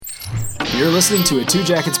You're listening to a Two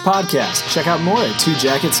Jackets podcast. Check out more at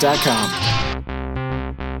twojackets.com.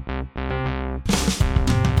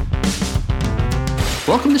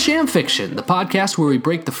 Welcome to Sham Fiction, the podcast where we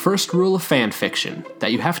break the first rule of fan fiction,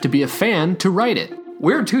 that you have to be a fan to write it.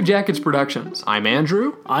 We're Two Jackets Productions. I'm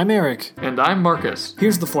Andrew. I'm Eric. And I'm Marcus.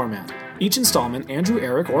 Here's the format. Each installment, Andrew,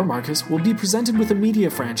 Eric, or Marcus will be presented with a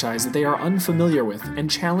media franchise that they are unfamiliar with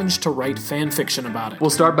and challenged to write fan fiction about it.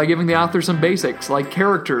 We'll start by giving the author some basics, like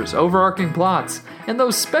characters, overarching plots, and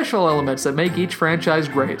those special elements that make each franchise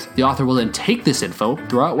great. The author will then take this info,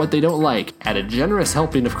 throw out what they don't like, add a generous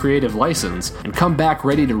helping of creative license, and come back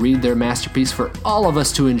ready to read their masterpiece for all of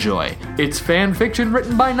us to enjoy. It's fan fiction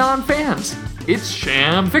written by non-fans. It's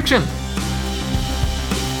Sham Fiction.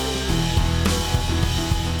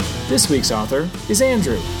 This week's author is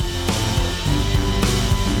Andrew.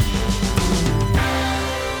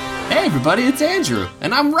 Hey everybody, it's Andrew,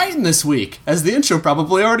 and I'm writing this week, as the intro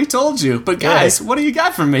probably already told you. But guys, What do you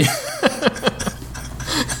got for me?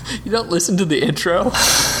 You don't listen to the intro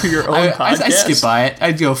to your own podcast? I skip by it.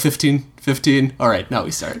 I'd go 15. All right, now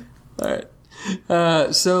we start. All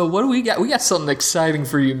right. So what do we got? We got something exciting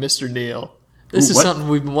for you, Mr. Neal. This is something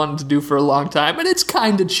we've been wanting to do for a long time, and it's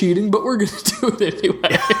kind of cheating, but we're going to do it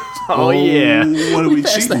anyway. Oh yeah. What are we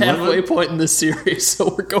passed cheating? The halfway point in this series,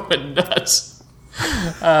 so we're going nuts.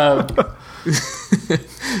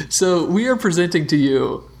 So we are presenting to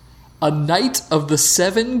you A Knight of the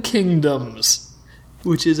Seven Kingdoms,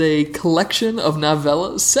 which is a collection of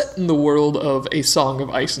novellas set in the world of A Song of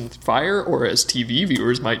Ice and Fire, or as TV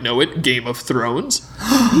viewers might know it, Game of Thrones.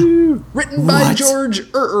 Written by George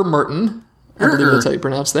Martin. I believe that's how you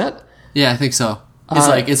pronounce that. Yeah, I think so.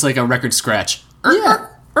 It's like a record scratch. Yeah.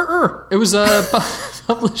 It was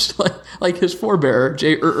published like his forebearer,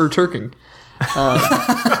 J. Turking.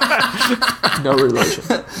 No relation.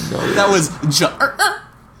 That was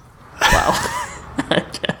Wow. I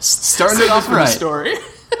guess. Starting it off right. Story.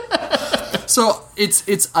 So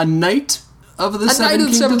it's A Knight of the Seven Kingdoms? A Knight of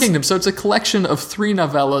the Seven Kingdoms. So it's a collection of 3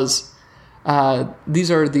 novellas. These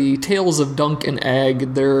are the Tales of Dunk and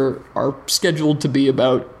Egg. There are scheduled to be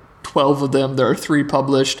about 12 of them. There are 3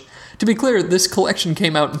 published. To be clear, this collection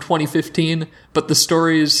came out in 2015, but the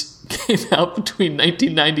stories came out between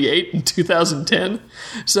 1998 and 2010.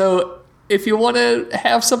 So if you want to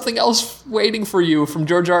have something else waiting for you from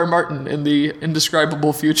George R. Martin in the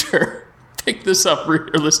indescribable future, pick this up,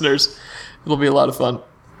 listeners. It'll be a lot of fun.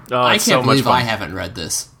 Oh, I can't believe I haven't read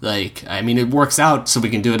this. It works out so we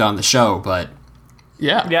can do it on the show, but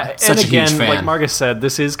yeah. Such and again, a huge fan. like Marcus said,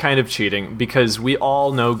 this is kind of cheating because we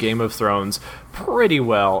all know Game of Thrones pretty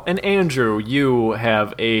well. And Andrew, you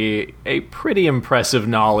have a pretty impressive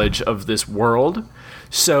knowledge of this world.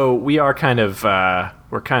 So we are kind of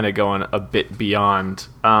going a bit beyond.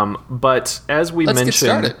 But as we mentioned, get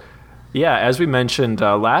started. Yeah, as we mentioned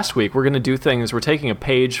last week, we're going to do things. We're taking a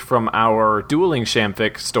page from our dueling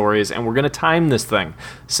Shamfic stories, and we're going to time this thing.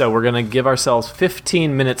 So we're going to give ourselves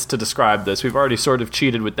 15 minutes to describe this. We've already sort of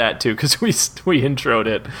cheated with that, too, because we introed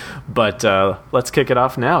it. But let's kick it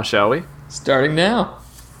off now, shall we? Starting now.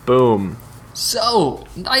 Boom. So,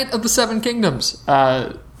 Knight of the Seven Kingdoms.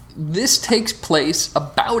 This takes place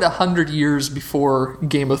about 100 years before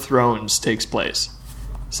Game of Thrones takes place.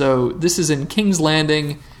 So this is in King's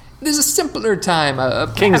Landing. It is a simpler time,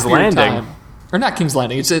 a King's Landing? time. Or not King's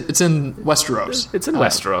Landing, it's in Westeros. It's in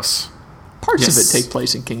Westeros. Parts of it take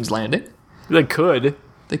place in King's Landing. They could.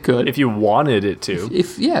 If you wanted it to.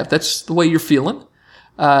 If that's the way you're feeling.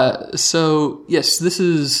 So, yes, this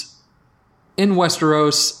is in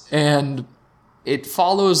Westeros, and it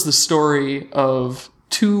follows the story of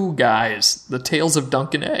 2 guys, the Tales of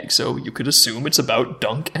Dunk and Egg. So you could assume it's about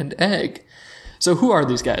Dunk and Egg. So who are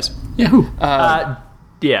these guys? Yeah, who?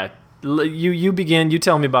 Yeah, you begin. You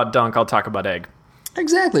tell me about Dunk. I'll talk about Egg.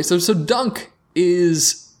 Exactly. So Dunk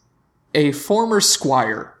is a former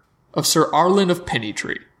squire of Sir Arlen of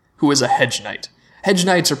Pennytree, who is a hedge knight. Hedge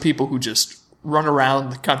knights are people who just run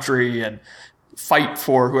around the country and fight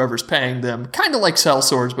for whoever's paying them, kind of like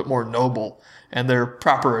sellswords, but more noble, and they're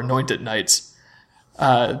proper anointed knights.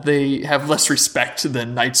 They have less respect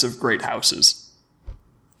than knights of great houses.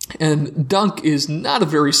 And Dunk is not a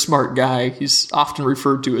very smart guy. He's often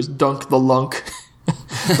referred to as Dunk the Lunk.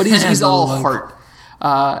 But he's all heart.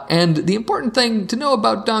 And the important thing to know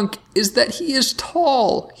about Dunk is that he is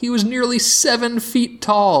tall. He was nearly 7 feet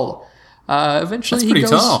tall. Eventually he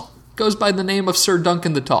goes by the name of Sir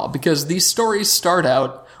Duncan the Tall, because these stories start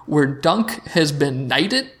out where Dunk has been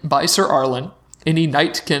knighted by Sir Arlen. Any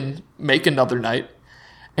knight can make another knight.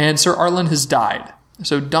 And Sir Arlen has died.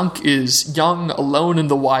 So Dunk is young, alone in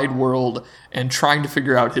the wide world, and trying to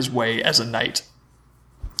figure out his way as a knight.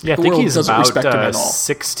 Yeah, I The think world he's doesn't respect him about at all.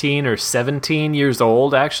 16 or 17 years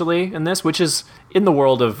old, actually, in this, which is, in the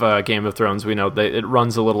world of Game of Thrones, we know that it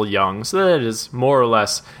runs a little young, so that it is more or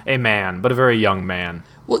less a man, but a very young man.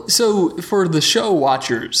 Well, so for the show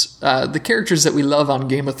watchers, the characters that we love on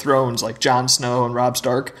Game of Thrones, like Jon Snow and Robb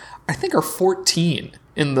Stark, I think are 14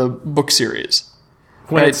 in the book series.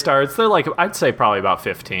 When Right. it starts, they're like, I'd say probably about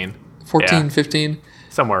 15. 14, Yeah, 15?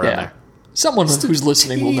 somewhere around Yeah. there. Someone who's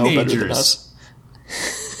listening will know better than teenagers. us.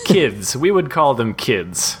 Kids. We would call them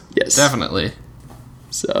kids. Yes. Definitely.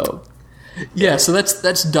 So, yeah, so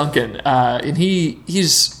that's Duncan. And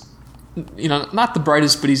he's, not the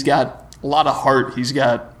brightest, but he's got a lot of heart. He's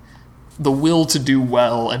got the will to do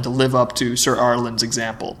well and to live up to Sir Arlen's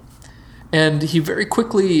example. And he very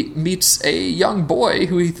quickly meets a young boy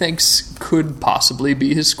who he thinks could possibly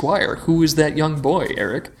be his squire. Who is that young boy,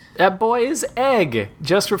 Eric? That boy is Egg,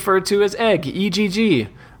 just referred to as Egg, E-G-G.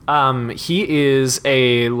 He is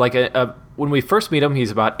when we first meet him,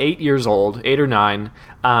 he's about 8 years old, 8 or 9.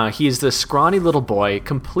 He is this scrawny little boy,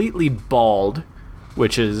 completely bald,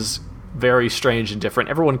 which is very strange and different.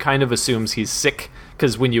 Everyone kind of assumes he's sick,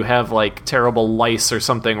 because when you have, like, terrible lice or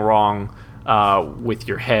something wrong with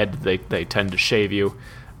your head, they tend to shave you.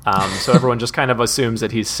 So everyone just kind of assumes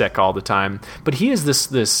that he's sick all the time. But he is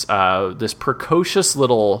this precocious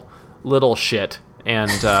little shit.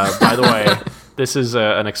 And by the way, this is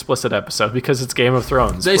an explicit episode because it's Game of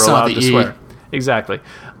Thrones. They We're saw allowed the to E. swear. Exactly.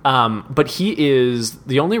 But he is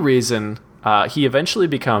the only reason he eventually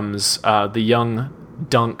becomes the young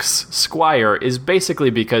Dunk's squire is basically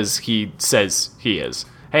because he says he is.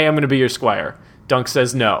 Hey, I'm going to be your squire. Dunk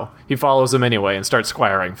says no. He follows him anyway and starts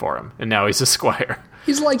squiring for him. And now he's a squire.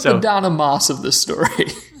 He's like the Donna Moss of this story.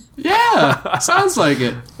 Yeah, sounds like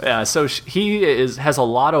it. Yeah, so he's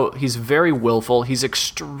very willful, he's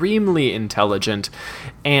extremely intelligent,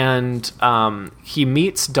 and he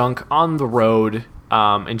meets Dunk on the road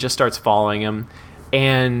and just starts following him.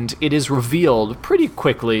 And it is revealed pretty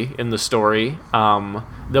quickly in the story,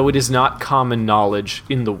 though it is not common knowledge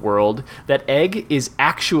in the world, that Egg is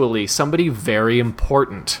actually somebody very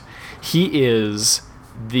important. His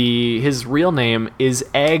real name is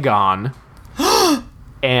Aegon,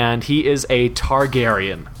 and he is a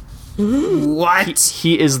Targaryen. What?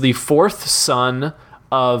 He is the fourth son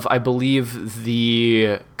of, I believe,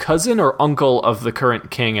 the cousin or uncle of the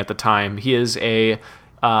current king at the time. He is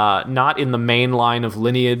not in the main line of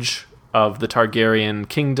lineage of the Targaryen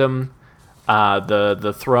kingdom,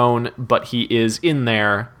 the throne, but he is in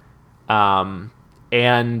there. I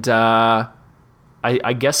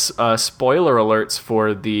guess spoiler alerts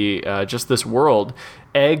for the just this world.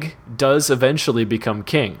 Egg does eventually become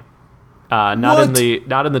king. Not in the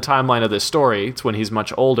timeline of this story. It's when he's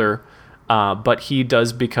much older, but he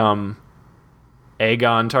does become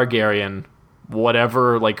Aegon Targaryen,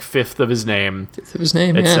 whatever, like fifth of his name,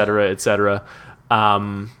 etc., etc.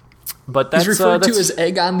 But that's he's referred to as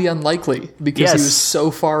Aegon the Unlikely because he was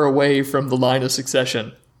so far away from the line of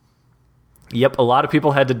succession. Yep, a lot of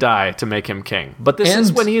people had to die to make him king. But this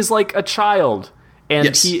is when he's like a child,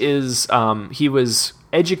 and he was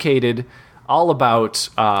educated all about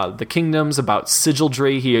the kingdoms, about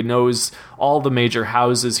sigildry. He knows all the major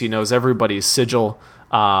houses. He knows everybody's sigil.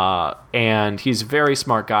 And he's a very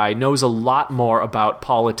smart guy, knows a lot more about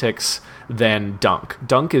politics than Dunk.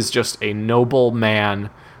 Dunk is just a noble man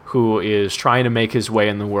who is trying to make his way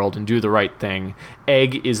in the world and do the right thing.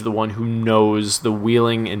 Egg is the one who knows the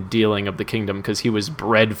wheeling and dealing of the kingdom because he was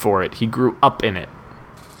bred for it. He grew up in it.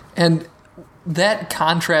 And that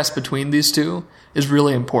contrast between these two is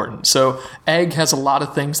really important. So Egg has a lot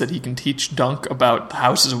of things that he can teach Dunk about the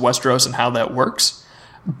houses of Westeros and how that works.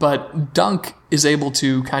 But Dunk is able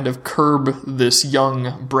to kind of curb this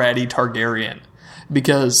young, bratty Targaryen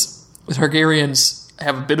because the Targaryens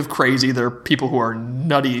have a bit of crazy. They're people who are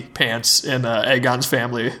nutty pants in Aegon's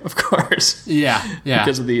family, of course. Yeah.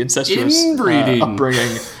 Because of the incestuous Inbreeding.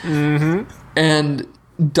 upbringing. Mm-hmm. And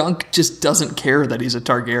Dunk just doesn't care that he's a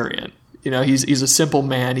Targaryen. He's a simple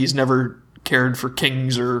man. He's never cared for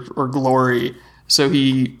kings or glory. So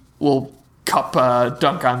he will cup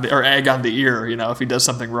Dunk or Egg on the ear, if he does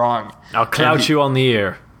something wrong. I'll clout you on the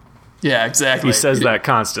ear. Yeah, exactly. He says that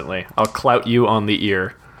constantly. I'll clout you on the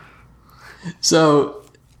ear. So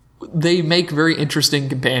they make very interesting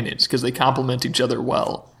companions because they complement each other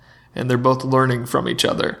well, and they're both learning from each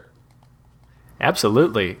other.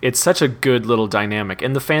 Absolutely. It's such a good little dynamic.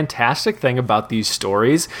 And the fantastic thing about these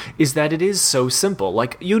stories is that it is so simple.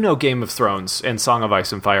 Like, you know Game of Thrones and Song of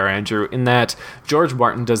Ice and Fire, Andrew, in that George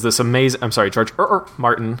Martin does this amazing... I'm sorry, George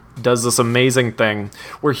Martin does this amazing thing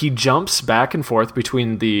where he jumps back and forth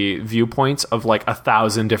between the viewpoints of like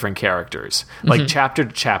 1,000 different characters. Like chapter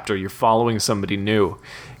to chapter, you're following somebody new.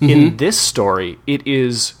 In this story, it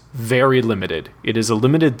is very limited. It is a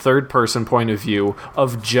limited third-person point of view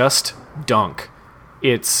of just Dunk.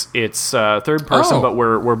 It's third person, but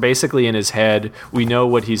we're basically in his head. We know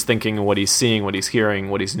what he's thinking and what he's seeing, what he's hearing,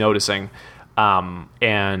 what he's noticing.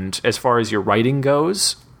 And as far as your writing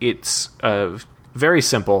goes, it's very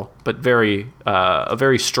simple, but a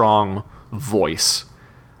very strong voice.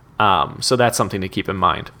 So that's something to keep in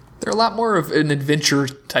mind. They're a lot more of an adventure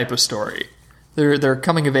type of story. They're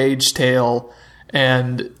coming of age tale,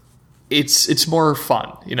 and it's more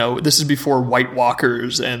fun. You know, this is before White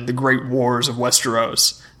Walkers and the Great Wars of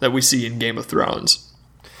Westeros that we see in Game of Thrones.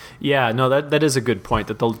 Yeah, no, that is a good point,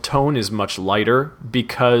 that the tone is much lighter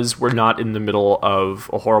because we're not in the middle of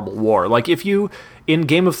a horrible war. Like, if you, in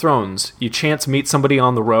Game of Thrones, you chance meet somebody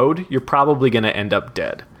on the road, you're probably going to end up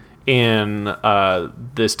dead. In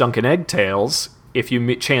this Dunk and Egg Tales, if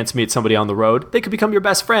you chance meet somebody on the road, they could become your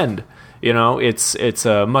best friend. You know, it's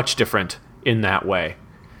much different in that way.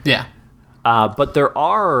 Yeah. But there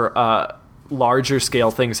are larger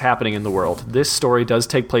scale things happening in the world. This story does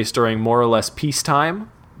take place during more or less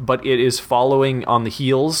peacetime, but it is following on the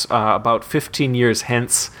heels about 15 years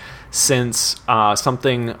hence since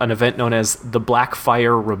an event known as the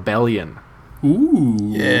Blackfire Rebellion. Ooh.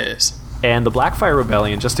 Yes. And the Blackfire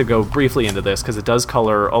Rebellion, just to go briefly into this, because it does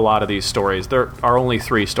color a lot of these stories. There are only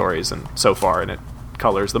 3 stories so far, and it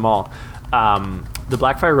colors them all. The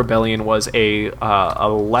Blackfire Rebellion was a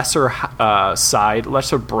lesser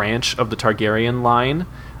branch of the Targaryen line,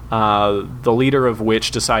 the leader of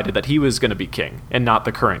which decided that he was going to be king and not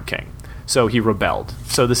the current king. So he rebelled.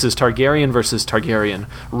 So this is Targaryen versus Targaryen,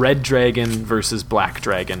 Red Dragon versus Black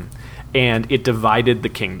Dragon, and it divided the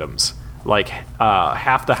kingdoms. Like,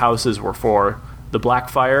 half the houses were for the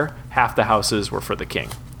Blackfire, half the houses were for the king.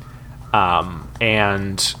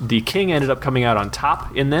 And the king ended up coming out on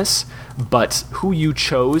top in this, but who you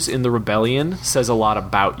chose in the rebellion says a lot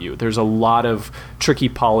about you. There's a lot of tricky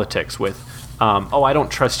politics with, I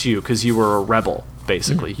don't trust you because you were a rebel,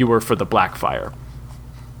 basically. You were for the Blackfire.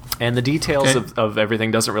 And the details of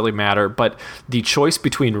everything doesn't really matter, but the choice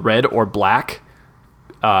between red or black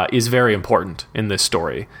is very important in this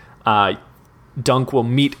story. Dunk will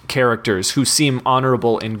meet characters who seem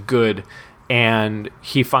honorable and good, and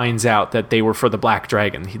he finds out that they were for the Black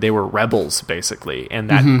Dragon. They were rebels, basically, and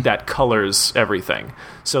that colors everything.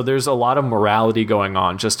 So there's a lot of morality going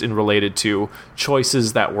on just in related to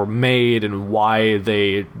choices that were made and why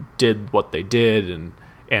they did what they did,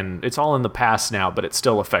 and it's all in the past now, but it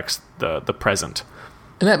still affects the present.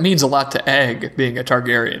 And that means a lot to Egg, being a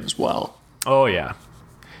Targaryen as well. Oh, yeah.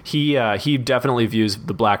 He definitely views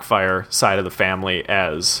the Blackfire side of the family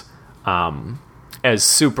as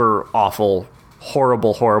super awful,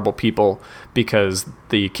 horrible people, because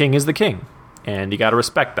the king is the king, and you got to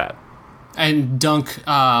respect that. And Dunk,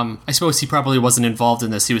 I suppose he probably wasn't involved in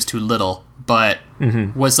this. He was too little. But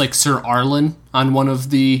was like Sir Arlen on one of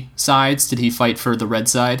the sides? Did he fight for the red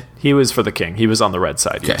side? He was for the king. He was on the red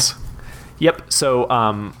side. Okay. Yes. Yep. So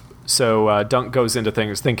Dunk goes into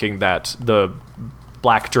things thinking that the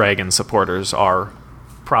Black Dragon supporters are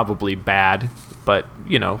probably bad, but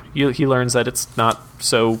he learns that it's not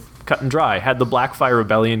so cut and dry. Had the Blackfire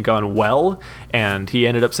Rebellion gone well and he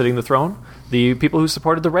ended up sitting the throne, the people who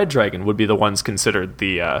supported the Red Dragon would be the ones considered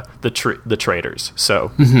the traitors.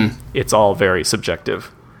 So it's all very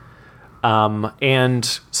subjective.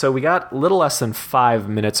 And so we got a little less than 5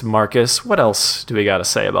 minutes, Marcus. What else do we got to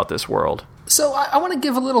say about this world? So I want to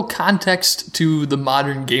give a little context to the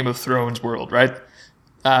modern Game of Thrones world, right?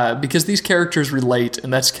 Because these characters relate,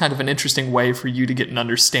 and that's kind of an interesting way for you to get an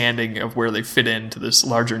understanding of where they fit into this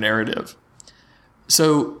larger narrative.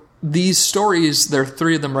 So these stories, there are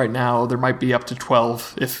 3 of them right now, there might be up to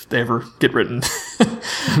 12 if they ever get written,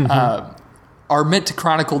 are meant to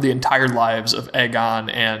chronicle the entire lives of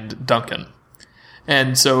Aegon and Duncan.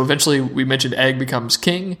 And so eventually, we mentioned Egg becomes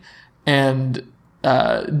king, and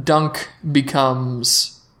Dunk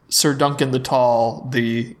becomes Sir Duncan the Tall,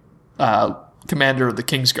 the commander of the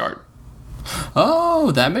Kingsguard.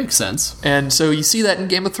 Oh, that makes sense. And so you see that in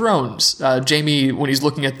Game of Thrones. Jaime, when he's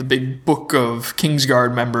looking at the big book of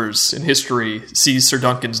Kingsguard members in history, sees Sir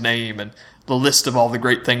Duncan's name and the list of all the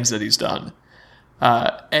great things that he's done.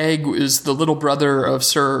 Egg is the little brother of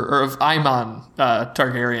Aemon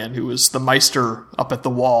Targaryen, who was the Maester up at the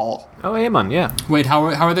wall. Oh, Aemon, yeah. Wait, how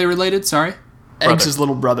are they related? Sorry. Egg's his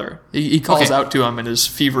little brother. He calls Okay. out to him in his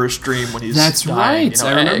feverish dream when he's That's dying. right. I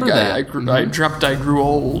remember Egg, that. I dreamt I grew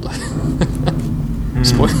old.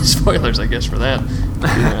 Spoilers, I guess, for that.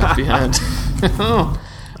 Behind. Oh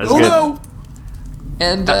That's good. no!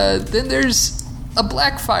 And then there's a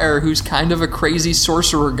Blackfyre who's kind of a crazy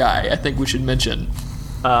sorcerer guy. I think we should mention.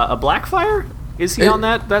 A Blackfyre? Is he on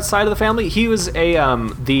that side of the family? He was a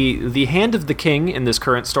the hand of the king in this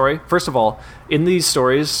current story. First of all, in these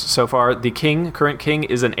stories so far, the current king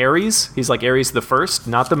is an Ares. He's like Ares the First,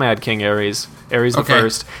 not the Mad King Ares. Ares the Okay.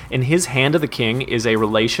 First. And his hand of the king is a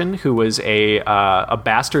relation who was a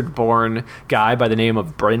bastard-born guy by the name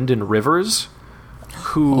of Brendan Rivers.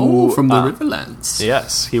 Who From the Riverlands.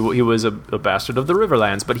 Yes, he was a bastard of the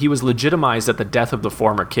Riverlands, but he was legitimized at the death of the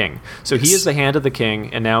former king. So he is the hand of the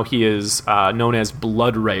king, and now he is known as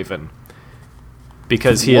Bloodraven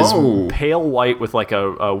because he Whoa. is pale white with like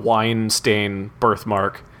a wine stain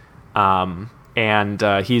birthmark, and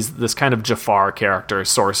he's this kind of Jafar character,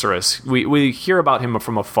 sorceress. We hear about him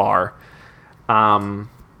from afar,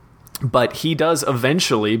 but he does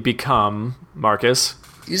eventually become Marcus.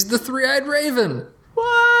 He's the three-eyed raven.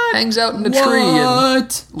 What? Hangs out in a tree and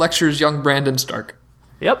What? lectures young Brandon Stark.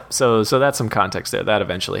 Yep. So that's some context there. That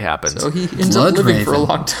eventually happens. So he ends up living for a Bloodraven.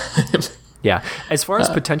 long time. Yeah. As far as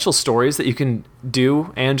potential stories that you can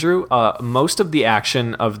do, Andrew, most of the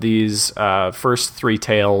action of these first three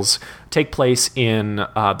tales take place in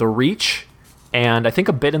the Reach, and I think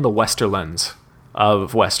a bit in the Westerlands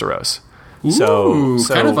of Westeros. Ooh, So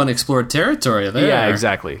kind of unexplored territory there. yeah,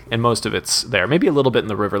 exactly. And most of it's there. Maybe a little bit in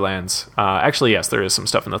the Riverlands. Actually, yes, there is some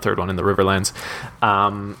stuff in the third one in the Riverlands.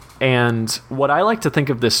 And what I like to think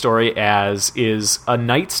of this story as is A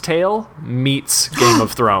Knight's Tale meets Game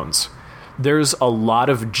of Thrones. There's a lot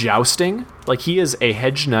of jousting. Like, he is a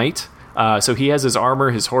hedge knight. So he has his armor,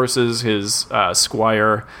 his horses, his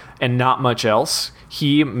squire, and not much else.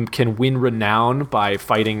 He can win renown by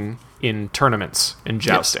fighting in tournaments and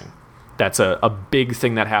jousting. Yes. That's a big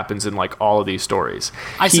thing that happens in like all of these stories.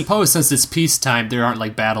 I suppose since it's peacetime, there aren't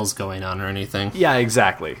like battles going on or anything. Yeah,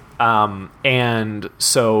 exactly. And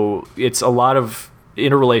so it's a lot of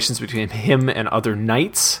interrelations between him and other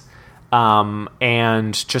knights,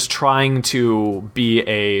 and just trying to be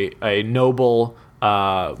a noble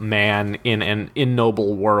man in an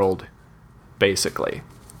ignoble world, basically.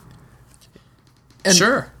 And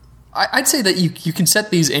Sure. I'd say that you can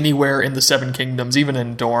set these anywhere in the Seven Kingdoms, even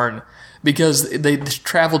in Dorne, because they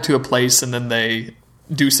travel to a place and then they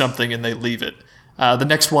do something and they leave it. The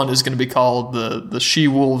next one is going to be called the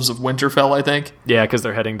She-Wolves of Winterfell, I think. Yeah, because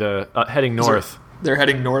they're heading north. They're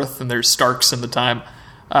heading north, and there's Starks in the time.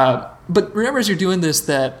 But remember, as you're doing this,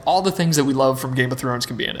 that all the things that we love from Game of Thrones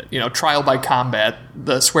can be in it. You know, trial by combat,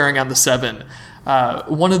 the swearing on the seven.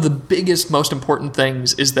 One of the biggest, most important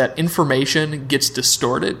things is that information gets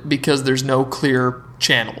distorted because there's no clear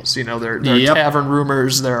channels. You know, there are Yep. tavern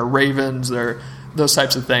rumors, there are ravens, there are those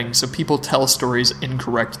types of things. So people tell stories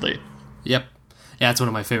incorrectly. Yep. Yeah, that's one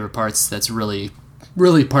of my favorite parts. That's really,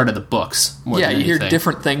 really part of the books. More Yeah, than you hear anything.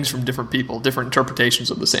 different things from different people, different interpretations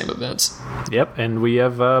of the same events. Yep, and we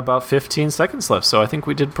have about 15 seconds left, so I think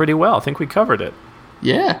we did pretty well. I think we covered it.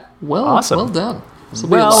 Yeah, well, Awesome. well done. So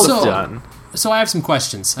Well So- done. So I have some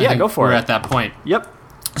questions. I Yeah, think go for we're it. at that point. Yep.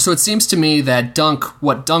 So it seems to me that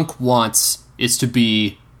what Dunk wants is to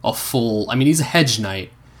be a full... I mean, he's a hedge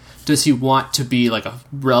knight. Does he want to be like a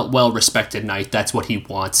well-respected knight? That's what he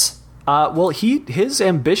wants. Well, his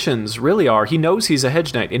ambitions really are, he knows he's a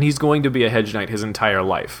hedge knight, and he's going to be a hedge knight his entire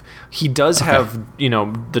life. He does have,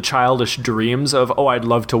 the childish dreams of, I'd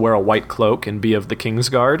love to wear a white cloak and be of the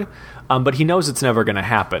Kingsguard, but he knows it's never going to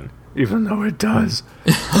happen, even though it does.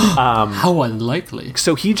 How unlikely.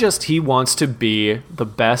 So he wants to be the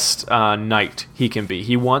best knight he can be.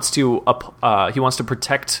 He wants to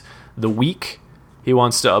protect the weak. He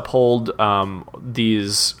wants to uphold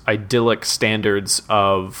these idyllic standards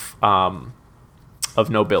of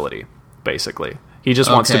nobility, basically. He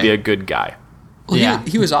just wants to Okay. be a good guy. Well, Yeah.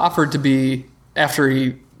 he was offered to be, after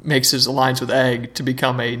he makes his alliance with Egg, to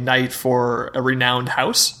become a knight for a renowned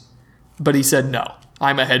house, but he said no.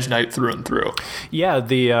 I'm a hedge knight through and through. Yeah,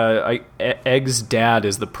 Egg's dad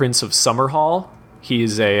is the Prince of Summerhall.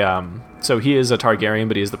 He's so he is a Targaryen,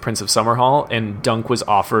 but he is the Prince of Summerhall, and Dunk was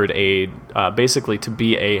offered basically to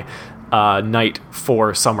be a knight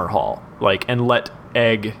for Summerhall, and let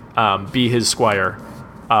Egg be his squire,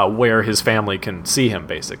 where his family can see him,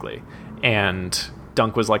 basically. And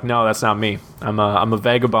Dunk was like, "No, that's not me. I'm a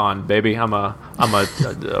vagabond, baby. I'm a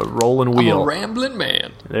rolling wheel, I'm a rambling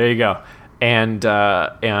man." There you go. And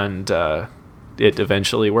it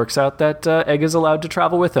eventually works out that Egg is allowed to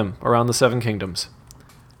travel with him around the Seven Kingdoms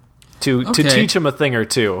to teach him a thing or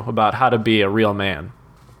two about how to be a real man.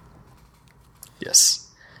 Yes.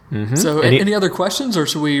 Mm-hmm. So, any other questions, or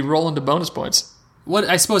should we roll into bonus points? What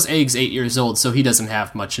I suppose Egg's 8 years old, so he doesn't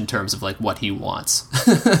have much in terms of like what he wants.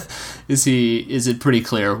 Is it pretty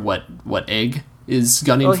clear what Egg is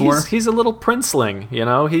gunning for? He's a little princeling, you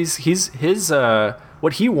know. His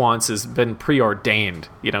what he wants has been preordained.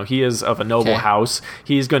 You know, he is of a noble house.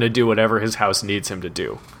 He's going to do whatever his house needs him to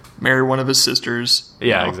do. Marry one of his sisters.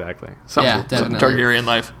 Yeah, exactly. Some Targaryen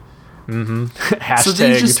life. Mm-hmm.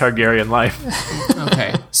 Hashtag Targaryen life.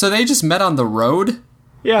 Okay. So they just met on the road?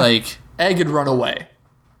 Yeah. Like, Egg had run away.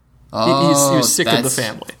 Oh, he was sick of the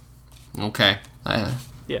family. Okay.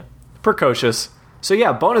 Yeah. Precocious. So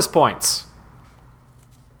yeah, bonus points.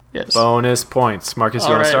 Yes. Bonus points. Marcus,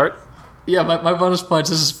 you want to start? Yeah, my bonus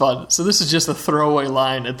points, this is fun. So this is just a throwaway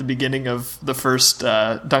line at the beginning of the first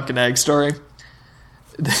Dunk and Egg story.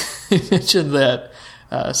 They mentioned that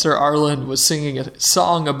Sir Arlen was singing a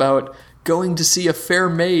song about going to see a fair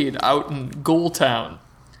maid out in Goaltown.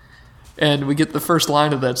 And we get the first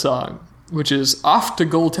line of that song, which is, "Off to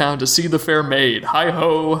Goaltown to see the fair maid.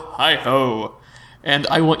 Hi-ho, hi-ho." And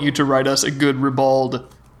I want you to write us a good ribald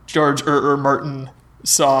George Martin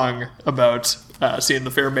song about seeing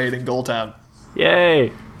the fair maid in Goaltown.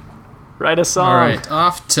 Yay! Write a song. All right,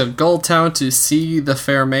 off to Goaltown to see the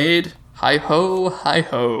fair maid. Hi-ho,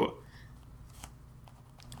 hi-ho.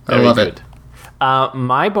 I love it.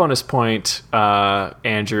 My bonus point,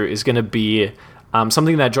 Andrew, is going to be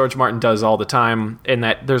something that George Martin does all the time, in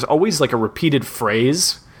that there's always like a repeated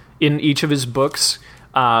phrase in each of his books.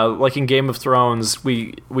 Like in Game of Thrones,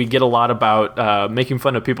 we get a lot about making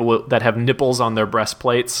fun of people that have nipples on their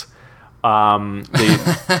breastplates. As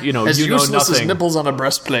you know useless nothing. as nipples on a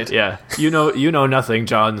breastplate. Yeah, you know nothing,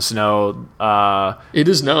 Jon Snow. It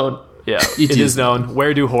is known. Yeah, it is known.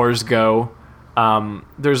 Where do whores go?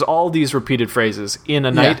 There's all these repeated phrases. In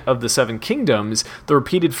A Knight of the Seven Kingdoms, the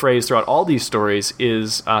repeated phrase throughout all these stories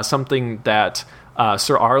is something that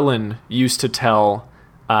Sir Arlen used to tell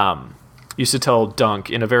Dunk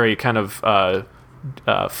in a very kind of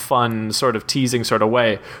fun, sort of teasing sort of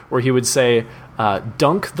way, where he would say,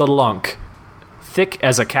 "Dunk the lunk, thick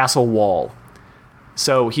as a castle wall."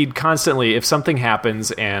 So he'd constantly, if something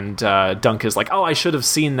happens and Dunk is like, "Oh, I should have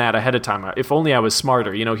seen that ahead of time. If only I was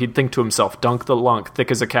smarter." You know, he'd think to himself, "Dunk the lunk, thick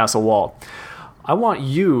as a castle wall." I want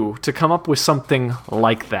you to come up with something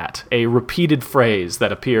like that, a repeated phrase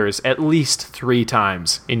that appears at least 3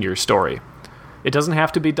 times in your story. It doesn't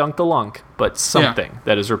have to be Dunk the lunk, but something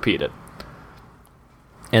that is repeated.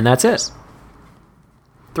 And that's it.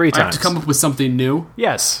 3 times. I have to come up with something new?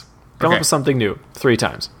 Yes. Come up with something new 3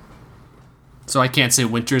 times. So I can't say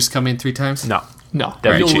winter's coming 3 times? No.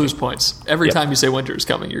 You'll lose points. Every time you say winter is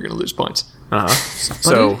coming, you're going to lose points.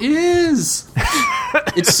 So it is.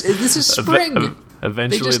 This is spring.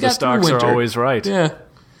 Eventually the stocks are always right. Yeah.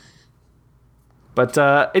 But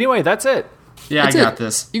anyway, that's it. Yeah, I got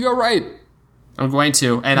this. You go right. I'm going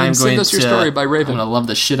to, and I'm going to... Send us your story by Raven. I'm going to love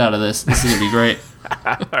the shit out of this. This is going to be great.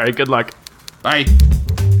 All right, good luck. Bye.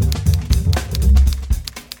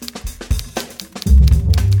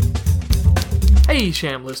 Hey,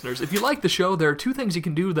 Sham listeners, if you like the show, there are 2 things you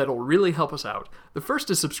can do that'll really help us out. The first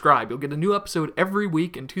is subscribe. You'll get a new episode every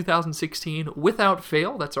week in 2016 without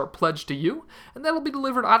fail. That's our pledge to you, and that'll be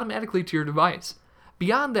delivered automatically to your device.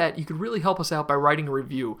 Beyond that, you could really help us out by writing a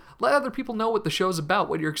review. Let other people know what the show's about,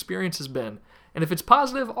 what your experience has been. And if it's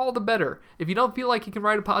positive, all the better. If you don't feel like you can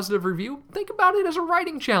write a positive review, think about it as a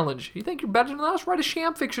writing challenge. You think you're better than us? Write a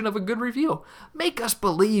sham fiction of a good review. Make us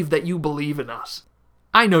believe that you believe in us.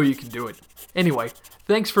 I know you can do it. Anyway,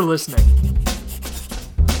 thanks for listening.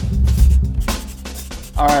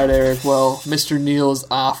 Alright, Eric, well, Mr. Neal's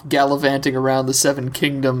off gallivanting around the 7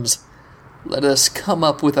 kingdoms. Let us come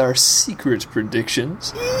up with our secret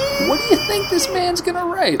predictions. What do you think this man's gonna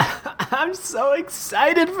write? I'm so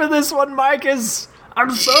excited for this one, Marcus. I'm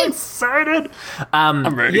so excited.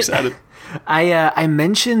 I'm very excited. I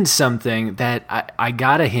mentioned something that I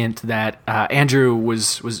got a hint that Andrew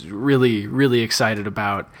was really, really excited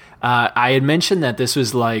about. I had mentioned that this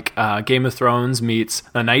was like Game of Thrones meets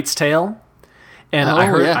A Knight's Tale. And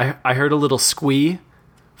I heard a little squee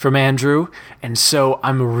from Andrew, and so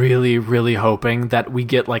I'm really, really hoping that we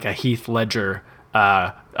get like a Heath Ledger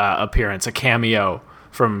appearance, a cameo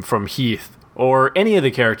from Heath, or any of the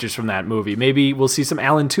characters from that movie. Maybe we'll see some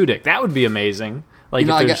Alan Tudyk. That would be amazing. Like,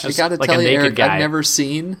 I if there's got to like tell a you, naked Eric, guy. I've never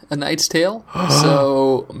seen A Knight's Tale,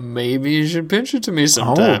 so maybe you should pitch it to me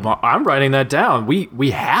sometime. Oh, I'm writing that down.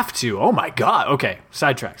 We have to. Oh my god. Okay,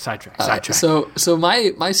 sidetrack. So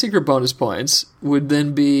my secret bonus points would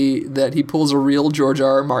then be that he pulls a real George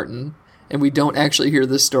R.R. Martin, and we don't actually hear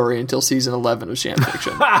this story until season 11 of Sham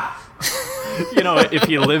Fiction. If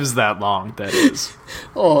he lives that long, that is.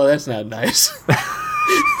 Oh, that's not nice.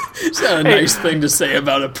 It's not a nice thing to say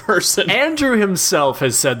about a person. Andrew himself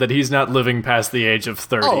has said that he's not living past the age of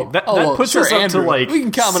 30. That well, puts sure, us up Andrew. to like We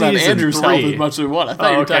can comment on season Andrew's 3. health as much as we want. I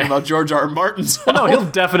thought you were okay. talking about George R. R. Martin's health. No, he'll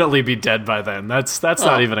definitely be dead by then. That's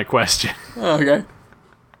not even a question. Okay.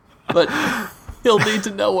 But he'll need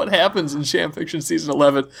to know what happens in Sham Fiction season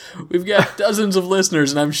 11. We've got dozens of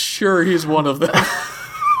listeners, and I'm sure he's one of them.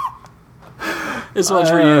 This one's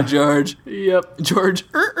for you, George. Yep. George.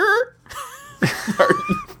 Martin.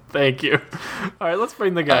 Thank you. All right, let's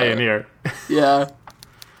bring the guy in here. Yeah.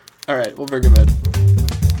 All right, we'll bring him in.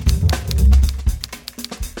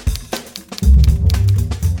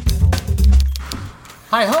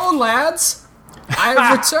 Hi ho, lads! I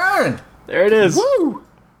have returned! There it is. Woo!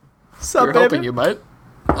 What's up, We're baby? hoping you might.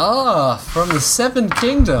 From the Seven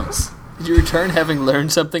Kingdoms. Did you return having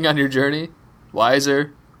learned something on your journey?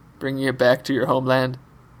 Wiser? Bringing it back to your homeland?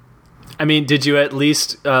 I mean, did you at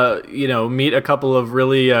least, meet a couple of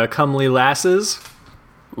really comely lasses?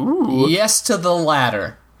 Ooh. Yes to the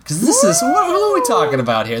latter. Because this is... What are we talking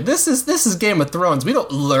about here? This is Game of Thrones. We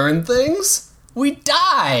don't learn things. We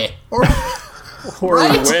die. Or right?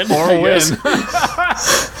 Win. Or I guess. win.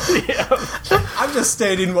 I'm just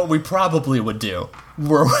stating what we probably would do.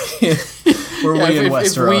 Were we in If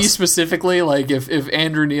Westeros? we specifically, like if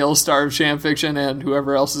Andrew Neil, star of Sham Fiction, and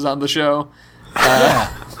whoever else is on the show, we're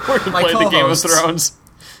going to My play the Game of co-hosts. Thrones.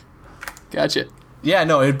 Gotcha. Yeah,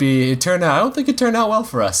 no, it'd turn out. I don't think it'd turn out well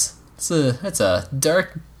for us. It's a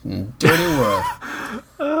dark and dirty world.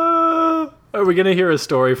 Are we going to hear a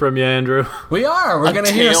story from you, Andrew? We are. We're going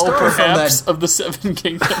to hear a Tale, story from perhaps, that. of the Seven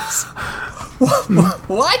Kingdoms.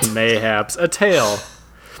 What? Mayhaps. A tale.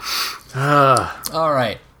 All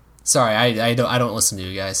right. Sorry, I don't listen to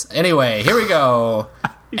you guys. Anyway, here we go.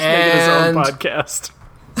 He's making his own And- podcast.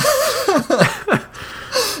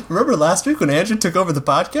 Remember last week when Andrew took over the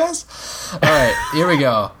podcast? All right, here we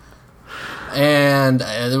go. And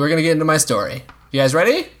we're going to get into my story. You guys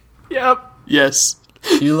ready? Yep. Yes.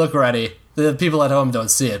 You look ready. The people at home don't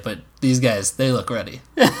see it, but these guys, they look ready.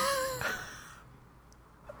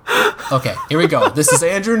 Okay, here we go. This is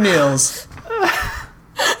Andrew Neal's.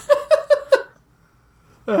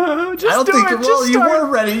 I don't think you were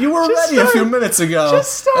ready. You were ready a few minutes ago.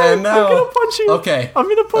 Just start. And now, I'm gonna punch you. Okay. I'm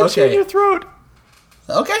gonna punch you in Okay. your throat.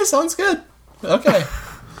 Okay, sounds good. Okay.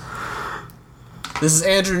 This is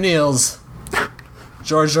Andrew Neal's,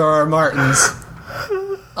 George R. R. Martin's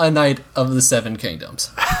A Knight of the Seven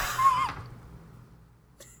Kingdoms.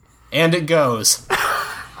 And it goes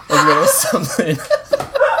a little something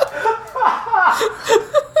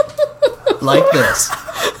like this.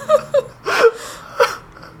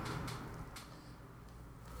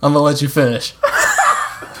 I'm gonna let you finish.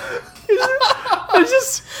 I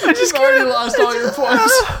just You've already lost all your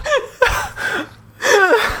points.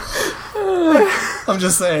 I'm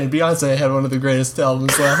just saying, Beyonce had one of the greatest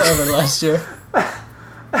albums ever last year.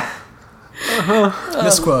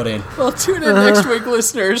 Misquoting. Well, tune in next week,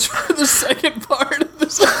 listeners, for the second part of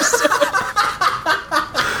this episode.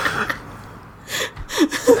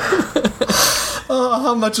 Oh,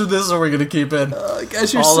 how much of this are we going to keep in?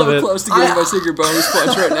 Guys, you're All of so it. close to getting my secret bonus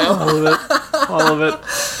points right now. all of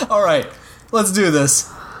it. All right, let's do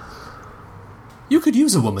this. You could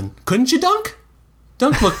use a woman, couldn't you, Dunk?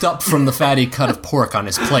 Dunk looked up from the fatty cut of pork on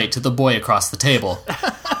his plate to the boy across the table.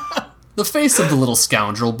 The face of the little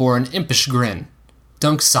scoundrel bore an impish grin.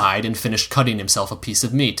 Dunk sighed and finished cutting himself a piece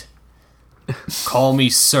of meat. Call me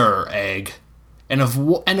Sir, Egg. And of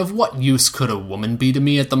what use could a woman be to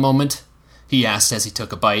me at the moment? He asked as he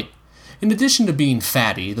took a bite. In addition to being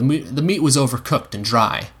fatty, the meat was overcooked and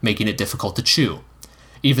dry, making it difficult to chew.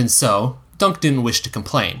 Even so, Dunk didn't wish to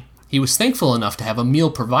complain. He was thankful enough to have a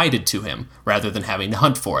meal provided to him, rather than having to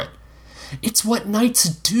hunt for it. It's what knights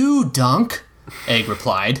do, Dunk, Egg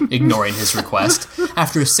replied, ignoring his request.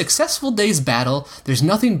 After a successful day's battle, there's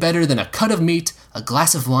nothing better than a cut of meat, a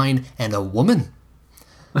glass of wine, and a woman.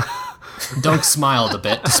 Dunk smiled a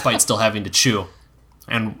bit, despite still having to chew.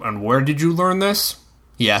 And where did you learn this?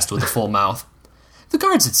 He asked with a full mouth. The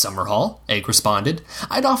guards at Summerhall, Egg responded.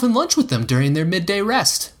 I'd often lunch with them during their midday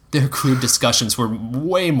rest. Their crude discussions were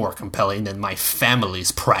way more compelling than my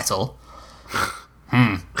family's prattle.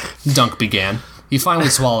 Dunk began. He finally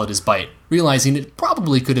swallowed his bite, realizing it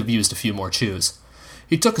probably could have used a few more chews.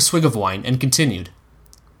 He took a swig of wine and continued.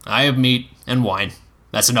 I have meat and wine.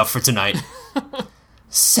 That's enough for tonight.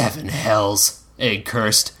 7 hells, Egg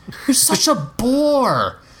cursed. You're such a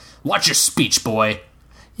bore. Watch your speech, boy.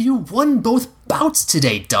 You won both bouts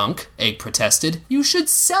today, Dunk, Egg protested. You should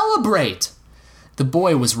celebrate. The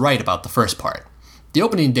boy was right about the first part. The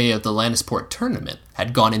opening day of the Lannisport tournament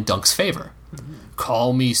had gone in Dunk's favor.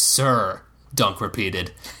 Call me sir, Dunk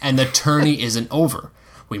repeated, and the tourney isn't over.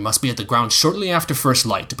 We must be at the ground shortly after first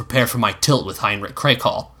light to prepare for my tilt with Heinrich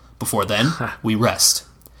Krakal. Before then, we rest.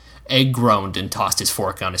 Egg groaned and tossed his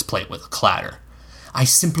fork on his plate with a clatter. I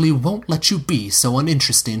simply won't let you be so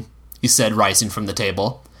uninteresting, he said, rising from the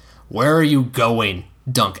table. Where are you going?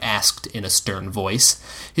 Dunk asked in a stern voice.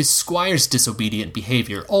 His squire's disobedient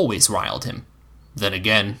behavior always riled him. Then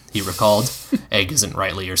again, he recalled, Egg isn't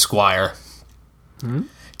rightly your squire.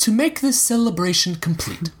 To make this celebration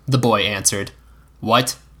complete, the boy answered.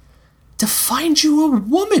 What? To find you a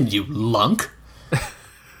woman, you lunk!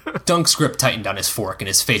 Dunk's grip tightened on his fork and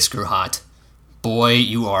his face grew hot. Boy,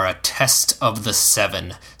 you are a test of the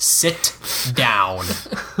 7. Sit down.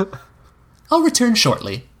 I'll return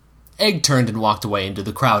shortly. Egg turned and walked away into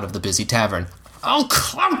the crowd of the busy tavern. I'll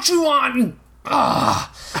clout you on!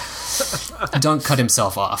 Dunk cut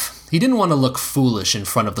himself off. He didn't want to look foolish in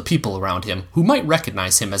front of the people around him, who might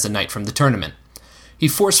recognize him as a knight from the tournament. He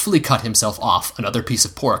forcefully cut himself off another piece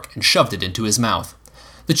of pork and shoved it into his mouth.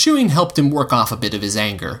 The chewing helped him work off a bit of his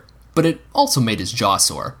anger, but it also made his jaw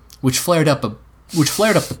sore, which flared up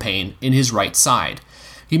the pain in his right side.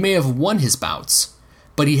 He may have won his bouts,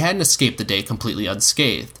 but he hadn't escaped the day completely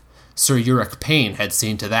unscathed. Sir Uric Payne had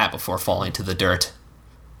seen to that before falling to the dirt.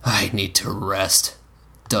 I need to rest,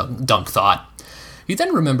 Dunk thought. He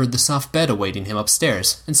then remembered the soft bed awaiting him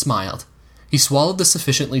upstairs and smiled. He swallowed the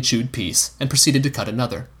sufficiently chewed piece and proceeded to cut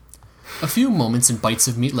another. A few moments and bites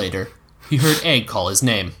of meat later, he heard Egg call his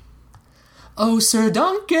name. Oh, Sir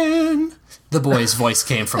Duncan! The boy's voice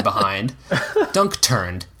came from behind. Dunk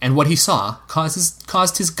turned, and what he saw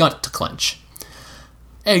caused his gut to clench.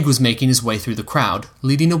 Egg was making his way through the crowd,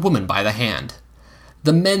 leading a woman by the hand.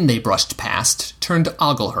 The men they brushed past turned to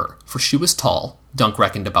ogle her, for she was tall, Dunk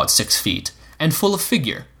reckoned about 6 feet, and full of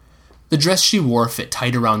figure. The dress she wore fit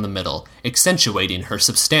tight around the middle, accentuating her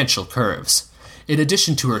substantial curves. In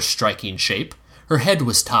addition to her striking shape, her head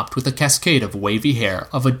was topped with a cascade of wavy hair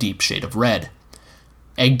of a deep shade of red.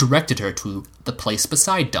 Egg directed her to the place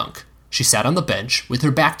beside Dunk. She sat on the bench, with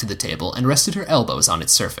her back to the table, and rested her elbows on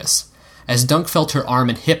its surface. As Dunk felt her arm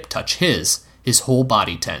and hip touch his whole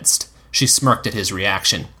body tensed. She smirked at his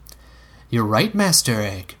reaction. You're right, Master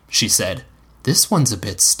Egg, she said. This one's a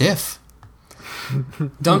bit stiff.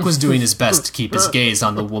 Dunk was doing his best to keep his gaze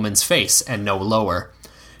on the woman's face and no lower.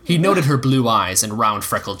 He noted her blue eyes and round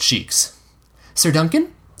freckled cheeks. Sir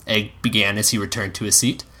Duncan, Egg began as he returned to his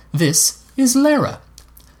seat, this is Lara.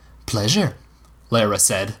 Pleasure, Lara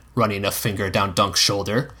said, running a finger down Dunk's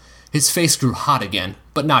shoulder. His face grew hot again,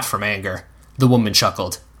 but not from anger. The woman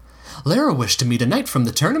chuckled. Lara wished to meet a knight from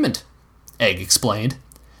the tournament, Egg explained.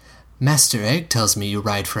 Master Egg tells me you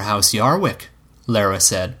ride for House Yarwick, Lara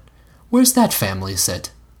said. Where's that family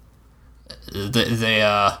sit?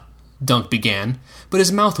 Dunk began, but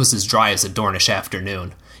his mouth was as dry as a Dornish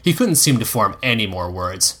afternoon. He couldn't seem to form any more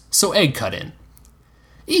words, so Egg cut in.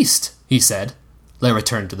 East, he said. Lara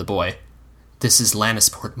turned to the boy. This is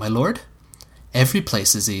Lannisport, my lord. Every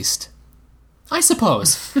place is east. I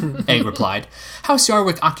suppose, Egg replied. House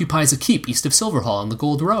Yarwick occupies a keep east of Silverhall on the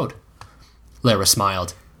Gold Road. Lara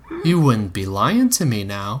smiled. You wouldn't be lying to me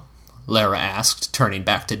now, Lara asked, turning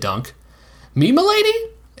back to Dunk. Me, milady?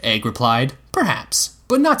 Egg replied. Perhaps,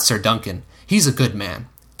 but not Sir Duncan. He's a good man,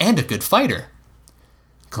 and a good fighter.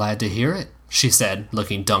 Glad to hear it, she said,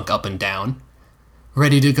 looking Dunk up and down.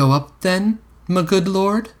 Ready to go up, then, my good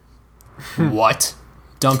lord? What?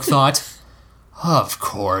 Dunk thought. Of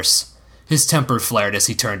course. His temper flared as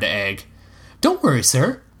he turned to Egg. Don't worry,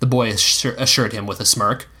 sir, the boy assured him with a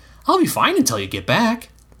smirk. I'll be fine until you get back.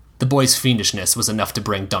 The boy's fiendishness was enough to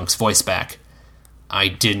bring Dunk's voice back. I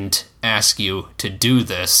didn't ask you to do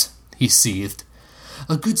this, he seethed.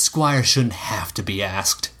 A good squire shouldn't have to be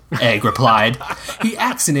asked, Egg replied. He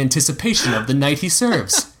acts in anticipation of the knight he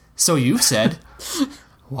serves. So you've said.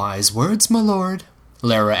 Wise words, my lord,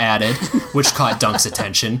 Lara added, which caught Dunk's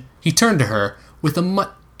attention. He turned to her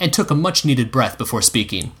and took a much-needed breath before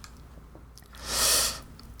speaking.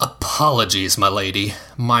 Apologies, my lady.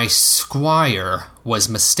 My squire was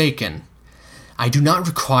mistaken. I do not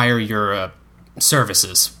require your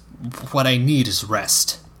services. What I need is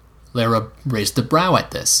rest. Lara raised a brow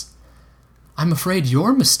at this. I'm afraid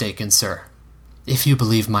you're mistaken, sir. If you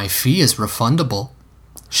believe my fee is refundable.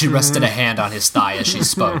 She rested a hand on his thigh as she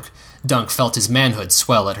spoke. Dunk felt his manhood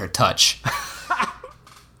swell at her touch.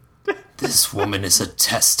 This woman is a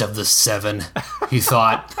test of the 7, he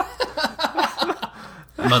thought.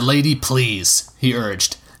 "Milady, please," he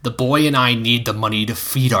urged. "The boy and I need the money to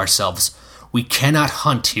feed ourselves. We cannot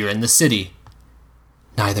hunt here in the city."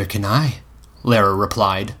 "Neither can I," Lara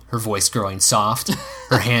replied, her voice growing soft,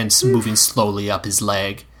 her hands moving slowly up his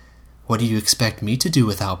leg. "What do you expect me to do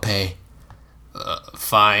without pay?"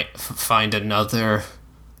 Find another..."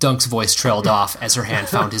 Dunk's voice trailed off as her hand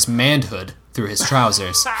found his manhood through his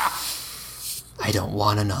trousers. "I don't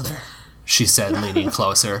want another," she said, leaning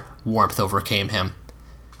closer. Warmth overcame him.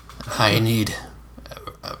 I need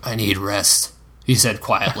rest," he said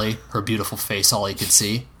quietly, her beautiful face all he could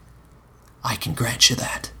see. "I can grant you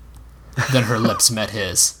that." Then her lips met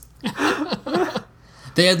his.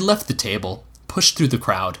 They had left the table, pushed through the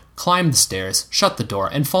crowd, climbed the stairs, shut the door,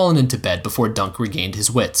 and fallen into bed before Dunk regained his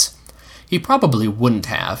wits. He probably wouldn't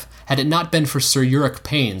have, had it not been for Sir Uric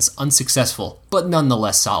Payne's unsuccessful, but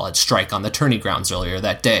nonetheless solid, strike on the tourney grounds earlier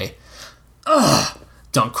that day. "Ugh!"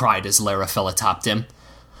 Dunk cried as Lara fell atop him.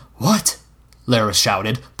 "What?" Lara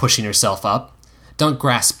shouted, pushing herself up. Dunk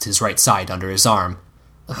grasped his right side under his arm.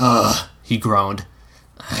 "Ugh," he groaned.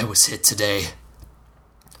 "I was hit today."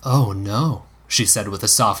 "Oh, no," she said with a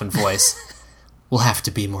softened voice. "We'll have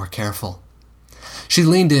to be more careful." She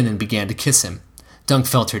leaned in and began to kiss him. Dunk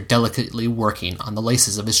felt her delicately working on the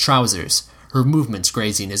laces of his trousers, her movements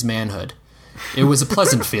grazing his manhood. It was a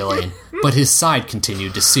pleasant feeling, but his side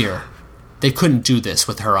continued to sear. They couldn't do this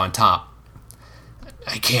with her on top.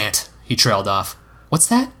 "I can't," he trailed off. "What's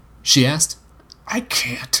that?" she asked. "I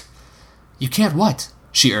can't." "You can't what?"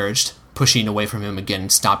 she urged, pushing away from him again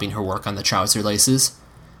and stopping her work on the trouser laces.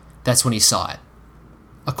 That's when he saw it.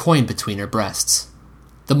 A coin between her breasts.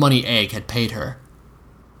 The money Egg had paid her.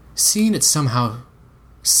 Seeing it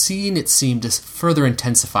seemed to further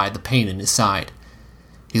intensify the pain in his side.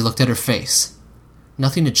 He looked at her face.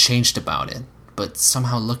 Nothing had changed about it, but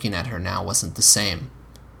somehow looking at her now wasn't the same.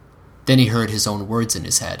 Then he heard his own words in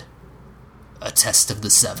his head. "A test of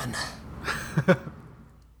the 7.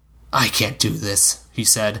 "I can't do this," he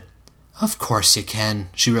said. "Of course you can,"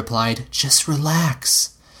 she replied. "Just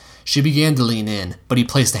relax." She began to lean in, but he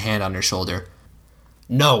placed a hand on her shoulder.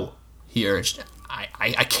 "No," he urged.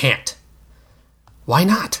 I can't." "Why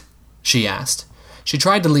not?" she asked. She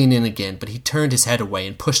tried to lean in again, but he turned his head away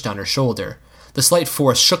and pushed on her shoulder. The slight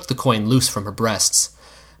force shook the coin loose from her breasts.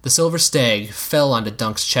 The silver stag fell onto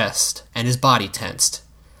Dunk's chest, and his body tensed.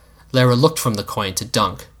 Lara looked from the coin to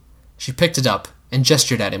Dunk. She picked it up and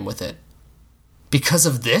gestured at him with it. "Because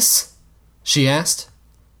of this?" she asked.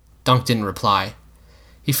 Dunk didn't reply.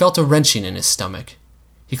 He felt a wrenching in his stomach.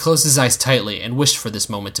 He closed his eyes tightly and wished for this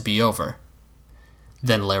moment to be over.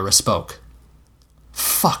 Then Lara spoke.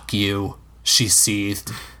 "Fuck you," she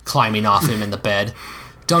seethed, climbing off him in the bed.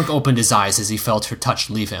 Dunk opened his eyes as he felt her touch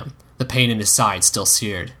leave him, the pain in his side still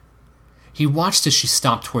seared. He watched as she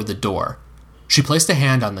stomped toward the door. She placed a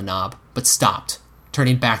hand on the knob, but stopped,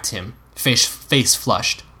 turning back to him, face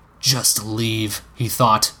flushed. "Just leave," he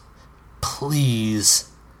thought. "Please."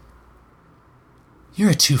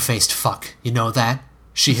 "You're a two-faced fuck, you know that?"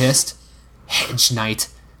 she hissed. "Hedge Knight.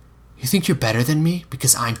 You think you're better than me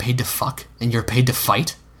because I'm paid to fuck and you're paid to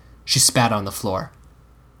fight?" She spat on the floor.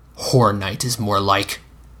 "Whore Knight is more like."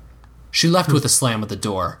 She left with a slam of the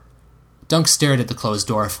door. Dunk stared at the closed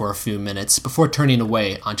door for a few minutes before turning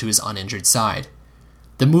away onto his uninjured side.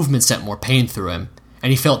 The movement sent more pain through him,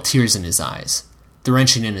 and he felt tears in his eyes. The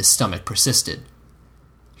wrenching in his stomach persisted.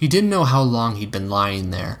 He didn't know how long he'd been lying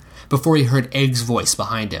there before he heard Egg's voice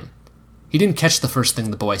behind him. He didn't catch the first thing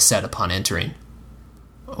the boy said upon entering.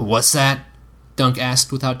 "What's that?" Dunk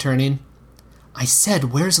asked without turning. "I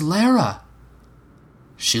said, where's Lara?"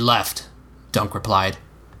 "She left," Dunk replied.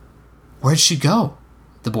 "Where'd she go?"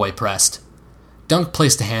 the boy pressed. Dunk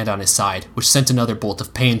placed a hand on his side, which sent another bolt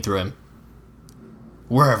of pain through him.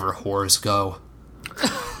 "Wherever whores go,"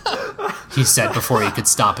 he said before he could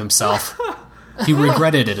stop himself. He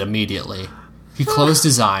regretted it immediately. He closed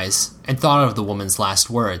his eyes and thought of the woman's last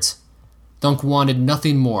words. Dunk wanted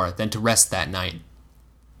nothing more than to rest that night.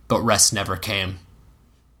 But rest never came.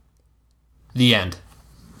 The end.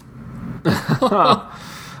 Wow,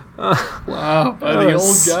 by the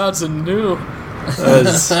old gods anew.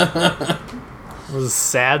 Was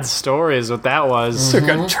sad stories what that was. Took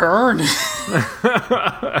a turn.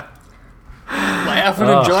 Laughing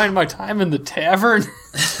and enjoying my time in the tavern.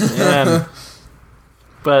 Man.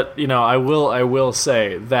 But, I will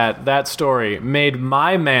say that story made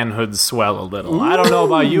my manhood swell a little. Ooh. I don't know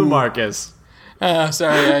about you, Marcus.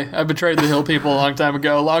 Sorry, I betrayed the hill people a long time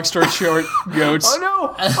ago. Long story short, goats. Oh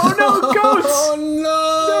no! Goats! Oh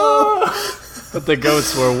no! But the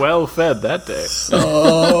goats were well fed that day.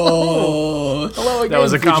 Oh. Hello again, That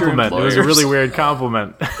was a future compliment. It was a employers. really weird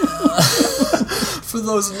compliment. For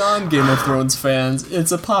those non-Game of Thrones fans,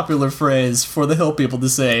 it's a popular phrase for the hill people to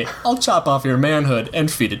say, "I'll chop off your manhood and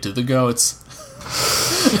feed it to the goats."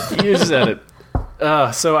 You said it.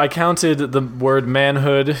 So I counted the word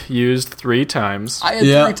manhood used 3 times. I had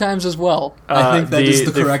Yeah. 3 times as well. I think that is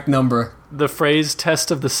the the- correct number. The phrase "test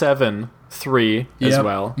of the 7," 3 as Yep.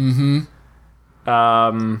 well. Mm-hmm.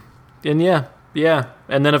 And yeah,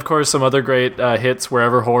 and then of course some other great hits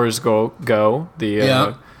wherever horrors go.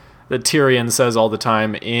 Yeah. That Tyrion says all the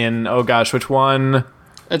time in which one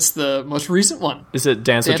That's the most recent one. is it?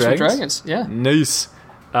 Dance with Dance with Dragons. Dragons, yeah. Nice.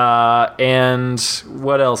 And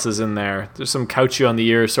what else is in there? There's some couch you on the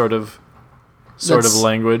ear sort of That's-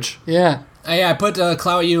 language. Yeah. I put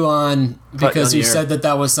Clout You on because on you the air. said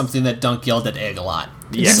that was something that Dunk yelled at Egg a lot.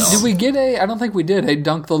 Yes. So- Did we get I don't think we did, a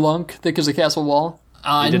Dunk the Lunk, thick as a castle wall?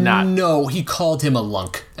 did not. No, he called him a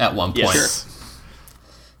lunk at one point. Yes.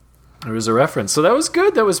 There was a reference. So that was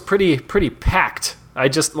good. That was pretty packed. I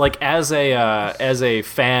just like as a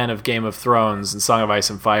fan of Game of Thrones and Song of Ice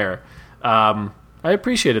and Fire, I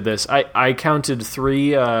appreciated this. I counted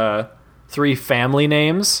 3 family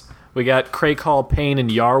names. We got Crakehall, Payne, and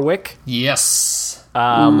Yarwick. Yes.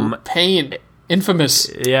 Pain. Infamous.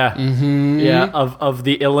 Yeah. Mm-hmm. Yeah, of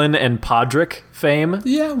the Ilyn and Podrick fame.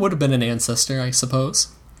 Yeah, would have been an ancestor, I suppose.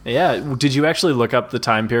 Yeah. Did you actually look up the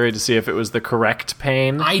time period to see if it was the correct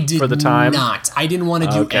Payne I did for the time? not. I didn't want to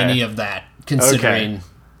do Okay. any of that, considering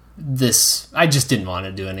this. I just didn't want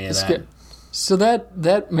to do any of that. Good. So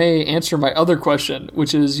that may answer my other question,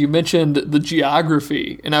 which is you mentioned the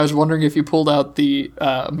geography, and I was wondering if you pulled out the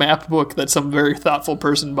map book that some very thoughtful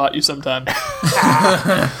person bought you sometime.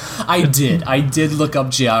 I did. I did look up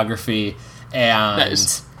geography and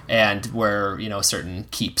Nice. and where certain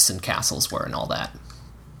keeps and castles were and all that.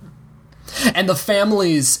 And the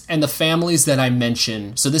families that I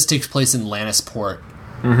mentioned. So this takes place in Lannisport,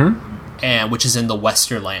 and which is in the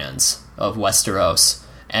Westerlands of Westeros.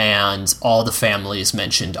 And all the families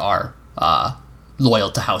mentioned are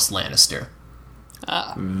loyal to House Lannister.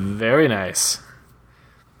 Very nice.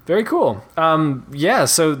 Very cool. Yeah,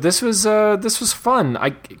 so this was fun.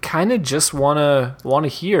 I kind of just wanna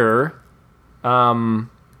hear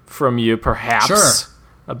from you, perhaps, Sure.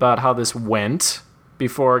 about how this went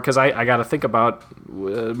before, because I got to think about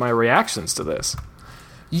my reactions to this.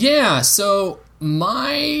 Yeah, so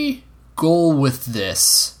my goal with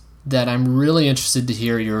this that I'm really interested to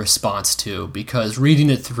hear your response to, because reading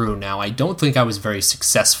it through now, I don't think I was very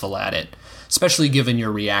successful at it, especially given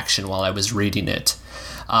your reaction while I was reading it.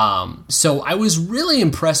 So I was really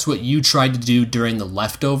impressed what you tried to do during the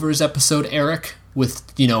Leftovers episode, Eric, with,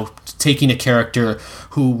 taking a character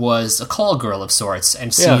who was a call girl of sorts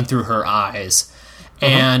and seeing Yeah. through her eyes.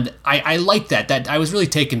 And I like that I was really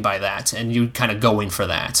taken by that, and you kind of going for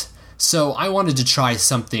that. So I wanted to try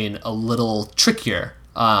something a little trickier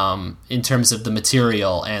in terms of the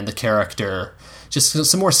material and the character, just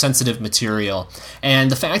some more sensitive material. And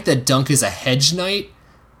the fact that Dunk is a hedge knight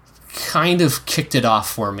kind of kicked it off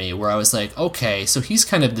for me, where I was like, okay, so he's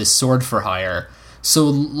kind of this sword for hire. So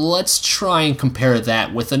let's try and compare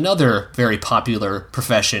that with another very popular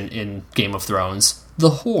profession in Game of Thrones, the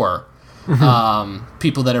whore.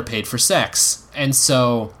 People that are paid for sex. And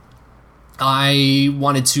so I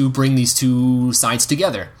wanted to bring these two sides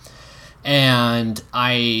together. And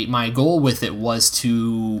my goal with it was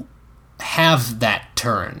to have that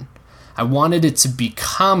turn. I wanted it to be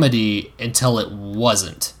comedy until it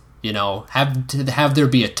wasn't. Have there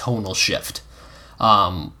be a tonal shift.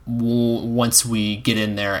 Once we get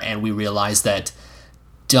in there and we realize that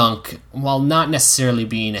Dunk, while not necessarily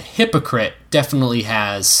being a hypocrite, definitely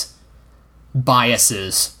has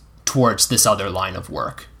biases towards this other line of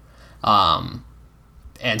work. And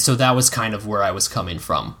so that was kind of where I was coming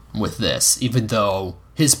from with this, even though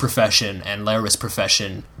his profession and Lyra's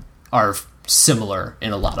profession are similar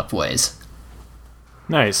in a lot of ways.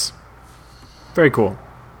 Nice. Very cool.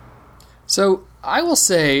 So I will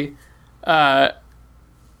say that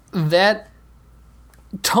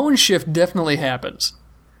tone shift definitely happens.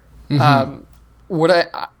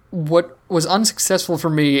 What was unsuccessful for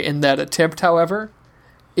me in that attempt, however,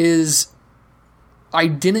 is I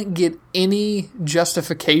didn't get any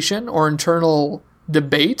justification or internal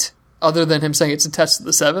debate other than him saying it's a test of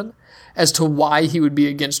the 7 as to why he would be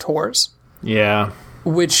against whores, Yeah.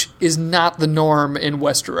 which is not the norm in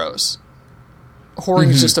Westeros. Whoring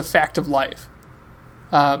is just a fact of life.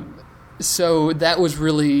 So that was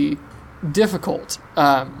really difficult.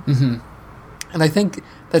 And I think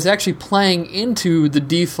that's actually playing into the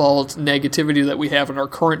default negativity that we have in our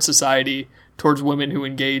current society towards women who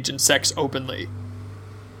engage in sex openly.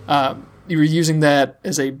 You were using that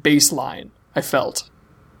as a baseline, I felt.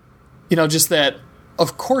 Just that,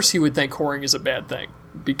 of course he would think whoring is a bad thing,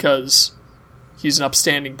 because he's an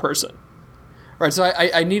upstanding person. Right, so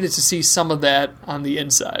I needed to see some of that on the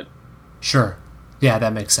inside. Sure. Yeah,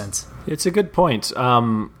 that makes sense. It's a good point.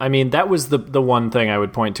 That was the one thing I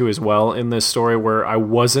would point to as well in this story where I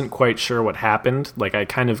wasn't quite sure what happened. Like, I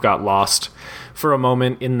kind of got lost for a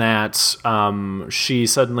moment in that she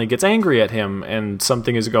suddenly gets angry at him and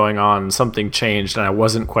something is going on, something changed, and I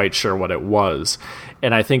wasn't quite sure what it was.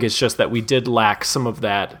 And I think it's just that we did lack some of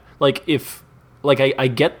that. I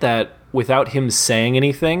get that without him saying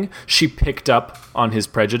anything, she picked up on his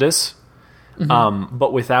prejudice.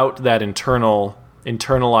 But without that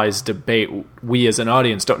internalized debate, we as an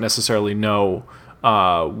audience don't necessarily know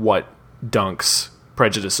what Dunk's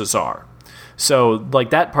prejudices are. So,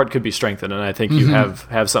 that part could be strengthened, and I think you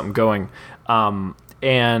have something going. But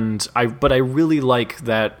I really like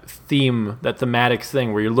that theme, that thematic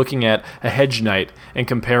thing where you're looking at a hedge knight and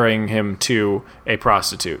comparing him to a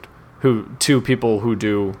prostitute, two people who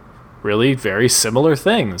do really very similar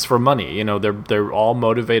things for money. They're all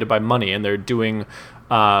motivated by money, and they're doing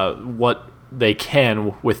what they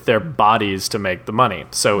can with their bodies to make the money.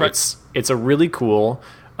 So right. It's a really cool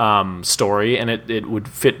story, and it would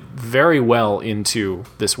fit very well into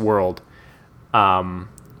this world.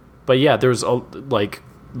 But yeah, there's like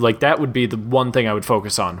that would be the one thing I would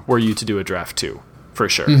focus on were you to do a draft 2, for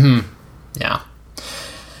sure. Yeah.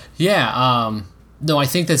 No, I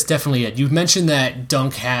think that's definitely it. You mentioned that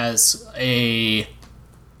Dunk has an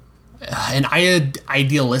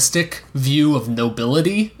idealistic view of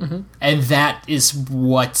nobility, and that is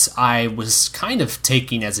what I was kind of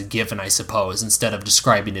taking as a given, I suppose, instead of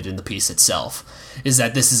describing it in the piece itself, is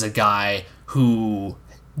that this is a guy who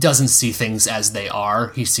doesn't see things as they are.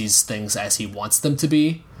 He sees things as he wants them to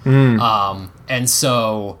be. And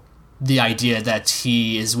so the idea that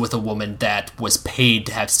he is with a woman that was paid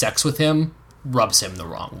to have sex with him rubs him the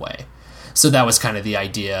wrong way. So that was kind of the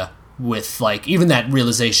idea with, even that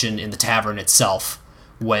realization in the tavern itself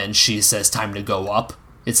when she says time to go up.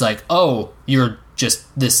 It's like, oh, you're just,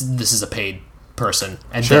 this is a paid person.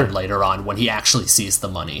 And then later on, when he actually sees the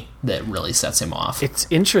money, that really sets him off. It's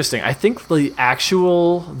interesting. I think the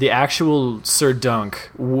actual Sir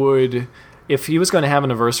Dunk would, if he was going to have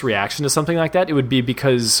an adverse reaction to something like that, it would be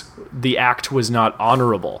because the act was not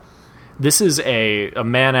honorable. This is a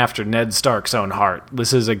man after Ned Stark's own heart.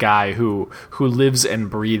 This is a guy who lives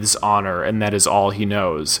and breathes honor, and that is all he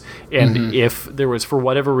knows. And if there was, for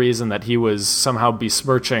whatever reason, that he was somehow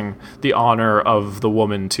besmirching the honor of the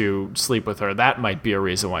woman to sleep with her, that might be a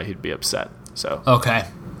reason why he'd be upset. So okay.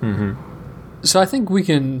 So I think we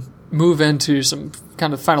can move into some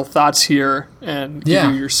kind of final thoughts here and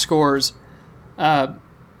give you your scores. So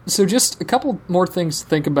just a couple more things to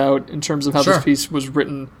think about in terms of how this piece was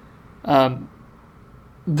written.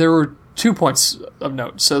 There were 2 points of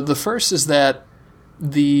note. So the first is that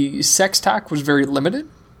the sex talk was very limited.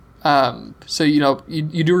 So,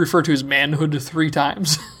 you do refer to his manhood 3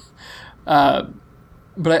 times. But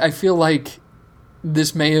I feel like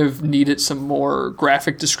this may have needed some more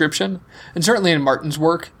graphic description. And certainly in Martin's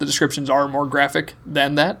work, the descriptions are more graphic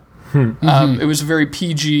than that. It was a very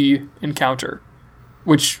PG encounter,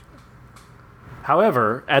 which...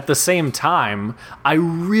 However, at the same time, I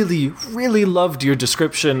really, really loved your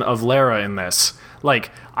description of Lara in this.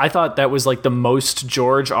 I thought that was the most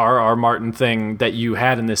George R.R. Martin thing that you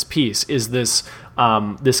had in this piece, is this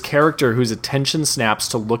character whose attention snaps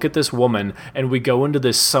to look at this woman, and we go into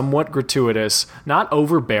this somewhat gratuitous, not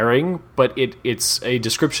overbearing, but it's a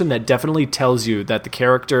description that definitely tells you that the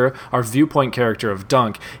character, our viewpoint character of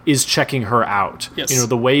Dunk, is checking her out. Yes.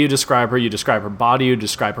 The way you describe her body, you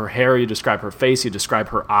describe her hair, you describe her face, you describe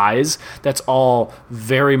her eyes, that's all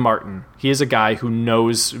very Martin. He is a guy who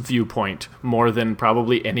knows viewpoint more than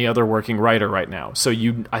probably any other working writer right now. So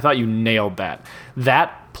I thought you nailed that.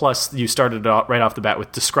 That, plus you started right off the bat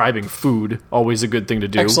with describing food, always a good thing to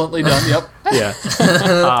do. Excellently done, yep.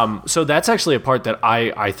 Yeah. So that's actually a part that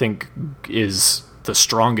I think is the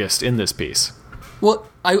strongest in this piece. Well,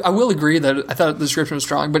 I will agree that I thought the description was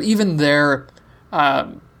strong, but even there,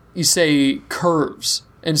 you say curves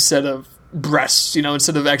instead of breasts,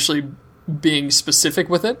 instead of actually being specific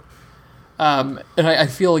with it. And I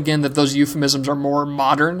feel, again, that those euphemisms are more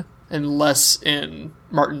modern and less in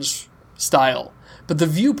Martin's style. But the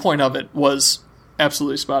viewpoint of it was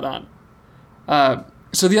absolutely spot on.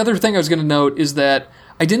 So the other thing I was going to note is that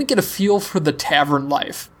I didn't get a feel for the tavern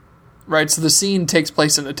life. right? So the scene takes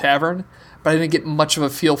place in a tavern, but I didn't get much of a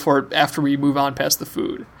feel for it after we move on past the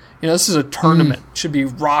food. You know, this is a tournament. It should be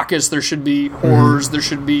raucous. There should be whores. There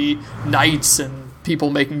should be knights and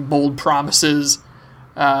people making bold promises.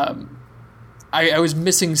 I was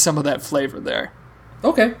missing some of that flavor there.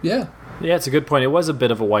 Okay, yeah. Yeah, it's a good point. It was a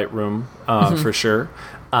bit of a white room, for sure.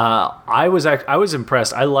 I was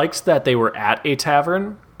impressed. I liked that they were at a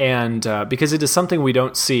tavern, and because it is something we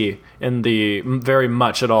don't see in the very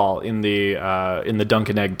much at all in the Dunk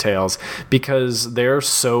and Egg Tales, because they're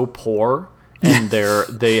so poor and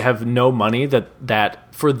they have no money that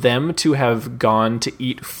for them to have gone to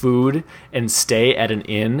eat food and stay at an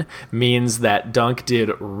inn means that Dunk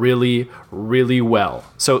did really, really well.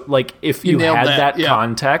 So, like, if you had that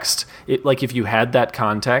context, if you had that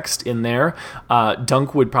context in there,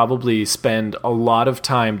 Dunk would probably spend a lot of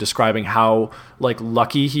time describing how, like,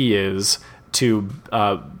 lucky he is to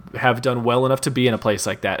have done well enough to be in a place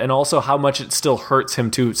like that, and also how much it still hurts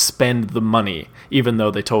him to spend the money, even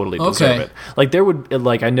though they totally deserve it. Like,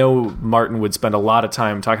 I know Martin would spend a lot of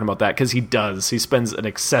time talking about that, because he spends an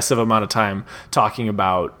excessive amount of time talking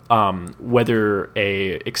about whether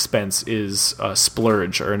a expense is a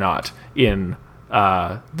splurge or not in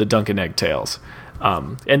the Dunk and Egg Tales.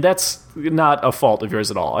 And that's not a fault of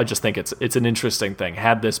yours at all. I just think it's an interesting thing.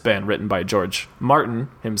 Had this been written by George Martin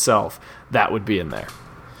himself, that would be in there.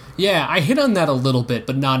 Yeah, I hit on that a little bit,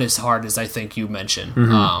 but not as hard as I think you mentioned.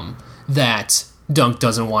 That Dunk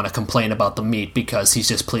doesn't want to complain about the meat because he's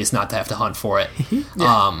just pleased not to have to hunt for it.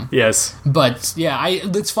 Yes. But, yeah,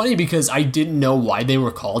 it's funny because I didn't know why they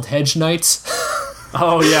were called hedge knights.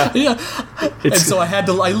 Oh, yeah. Yeah. And so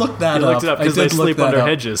I looked that up. You looked it up because they sleep under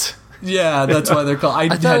hedges. Yeah, that's why they're called. I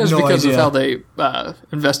thought had it was no because idea. of how they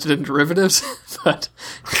invested in derivatives, but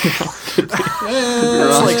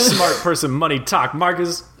It's like smart person money talk.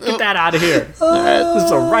 Marcus, get that out of here. This is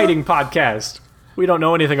a writing podcast. We don't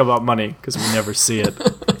know anything about money because we never see it.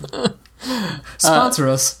 Sponsor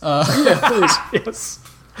us. Yes.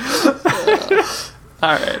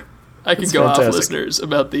 all right. I can That's go fantastic. off, listeners,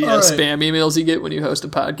 about the right. spam emails you get when you host a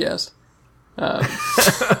podcast. But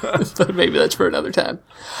maybe that's for another time.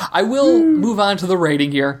 I will move on to the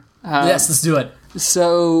rating here. Yes, let's do it.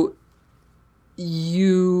 So,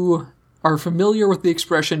 you are familiar with the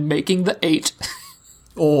expression "making the 8,"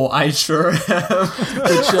 Oh, I sure am.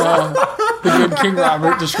 which the good King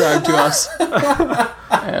Robert described to us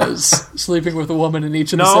as sleeping with a woman in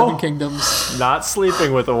each of the No. 7 kingdoms. Not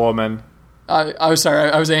sleeping with a woman. I was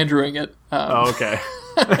sorry, I was Andrewing it. Okay.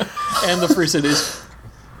 And the Free Cities.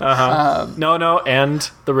 No,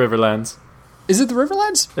 and the Riverlands. Is it the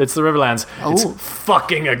Riverlands? It's the Riverlands. It's Oh.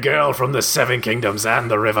 fucking a girl from the 7 Kingdoms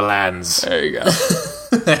and the Riverlands. There you go.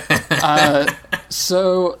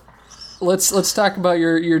 So let's talk about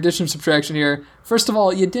your addition subtraction here. First of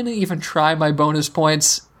all, you didn't even try my bonus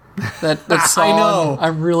points. That song, I know.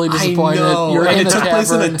 I'm really disappointed. I know. You're and in it a took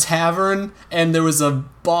place in tavern. a tavern, and there was a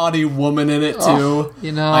body woman in it too.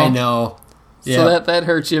 You know. I know. So Yeah. that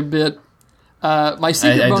hurts you a bit. My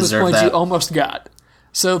secret I bonus deserve points that. you almost got.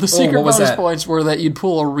 So the secret what was bonus that? points were that you'd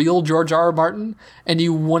pull a real George R. R. Martin, and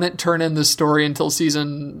you wouldn't turn in the story until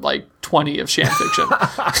season 20 of Sham Fiction.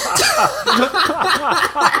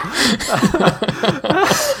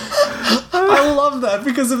 I love that,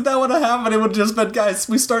 because if that would have happened, it would have just been, guys,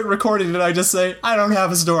 we start recording and I just say, I don't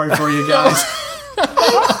have a story for you guys.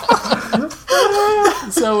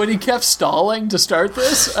 So when he kept stalling to start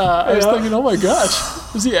this, I was thinking, oh my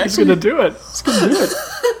gosh, is he He's actually gonna do it. gonna do it?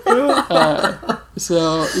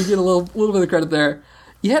 So you get a little bit of credit there.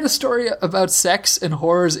 You had a story about sex and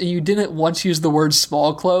horrors, and you didn't once use the word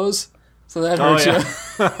small clothes, so that hurts yeah. you.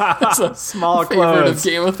 That's a Small favorite of clothes.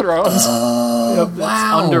 Game of Thrones.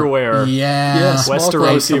 Wow. Underwear. Yeah. Yes. Small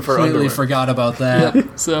Westerosi for Completely underwear. forgot about that.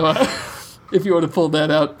 Yep. So if you would have pulled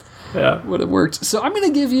that out, Yeah. would have worked. So I'm going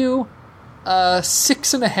to give you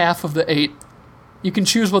 6.5 of the 8. You can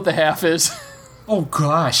choose what the half is. Oh,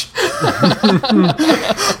 gosh. You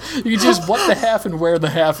can choose what the half and where the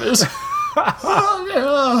half is.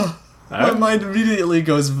 My mind immediately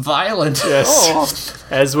goes violent. Yes. Oh,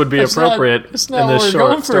 As would be it's appropriate It's in not what this we're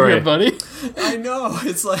short going for story. here, buddy. I know.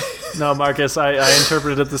 It's like... No, Marcus, I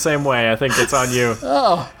interpreted it the same way. I think it's on you.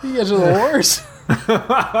 Oh, you guys are the worst.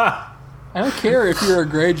 I don't care if you're a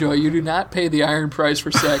Greyjoy. You do not pay the iron price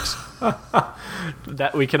for sex.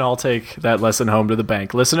 That we can all take that lesson home to the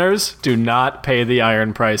bank. Listeners, do not pay the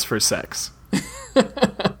iron price for sex.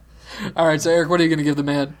 All right, so Eric, what are you going to give the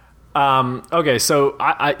man? Okay, so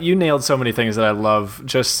you nailed so many things that I love.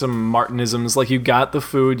 Just some Martinisms. Like, you got the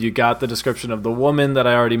food, you got the description of the woman that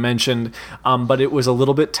I already mentioned, but it was a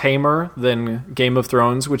little bit tamer than Game of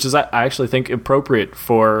Thrones, which is, I actually think, appropriate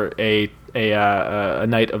for a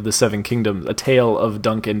Knight of the Seven Kingdoms, a tale of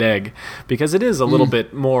Dunk and Egg, because it is a little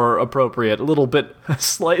bit more appropriate, a little bit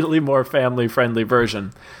slightly more family-friendly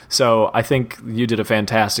version. So I think you did a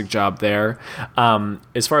fantastic job there.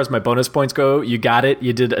 As far as my bonus points go, you got it.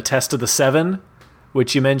 You did A Test of the Seven,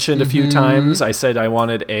 which you mentioned a few times. I said I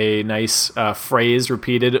wanted a nice phrase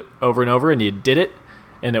repeated over and over, and you did it,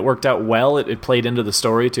 and it worked out well. It played into the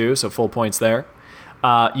story, too, so full points there.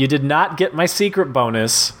 You did not get my secret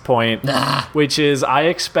bonus point, which is I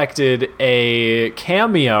expected a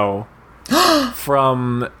cameo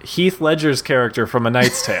from Heath Ledger's character from A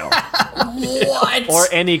Knight's Tale. What? Or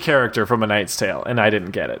any character from A Knight's Tale, and I didn't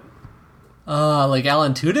get it. Like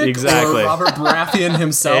Alan Tudyk? Exactly. Or Robert Baratheon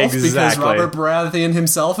himself? Because Exactly. Robert Baratheon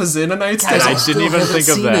himself is in A Knight's Tale. And I didn't even think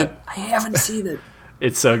of that. I haven't seen it.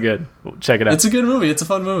 It's so good. Check it out. It's a good movie. It's a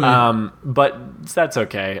fun movie. But that's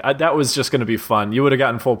okay. That was just going to be fun. You would have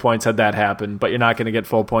gotten full points had that happened, but you're not going to get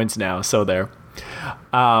full points now, so there.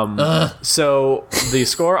 So the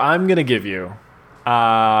score I'm going to give you,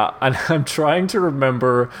 and I'm trying to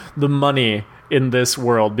remember the money in this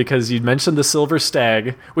world, because you mentioned the Silver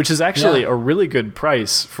Stag, which is actually a really good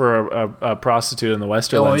price for a prostitute in the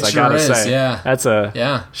Westerlands, it I sure gotta is, say. yeah. That's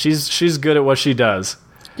she's good at what she does.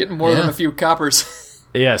 Getting more than a few coppers.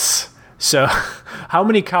 Yes. So, how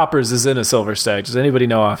many coppers is in a Silver Stag? Does anybody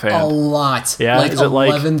know offhand? a lot. Yeah? Like Is it like-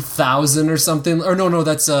 11,000 or something. Or no,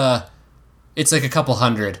 that's it's like a couple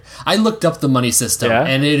hundred. I looked up the money system,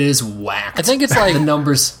 and it is whacked. I think it's like the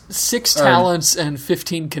numbers, 6 talents and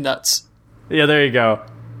 15 knuts. Yeah, there you go.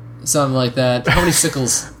 something like that. How many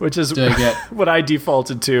sickles Which is do I get? what I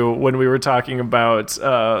defaulted to when we were talking about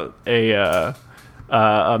a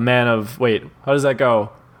man of... Wait, how does that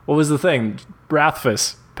go? What was the thing?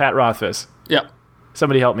 Rothfuss. Pat Rothfuss. Yeah.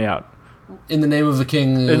 Somebody help me out. In the name of the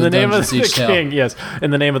king. In the name of the Siege Tale. king, yes.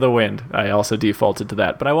 In the name of the wind. I also defaulted to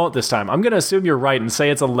that, but I won't this time. I'm going to assume you're right and say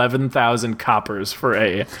it's 11,000 coppers for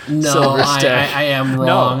a Silver Stag. I am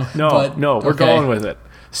wrong. No, we're okay. going with it.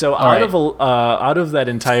 So out of that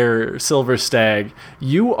entire Silver Stag,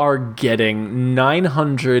 you are getting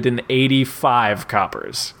 985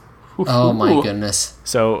 coppers. Oh my goodness!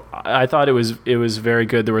 So I thought it was very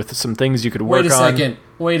good. There were some things you could work on.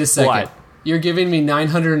 Wait a second. What? You're giving me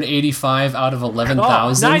 985 out of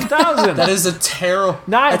 11,000. 9,000. That is a terrible.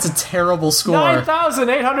 That's a terrible score.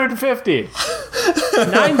 9,850.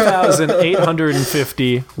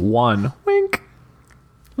 9,851. Wink.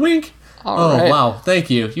 Wink. All right. Wow! Thank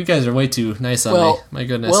you. You guys are way too nice on me. My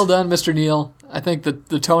goodness. Well done, Mr. Neal. I think that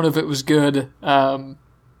the tone of it was good.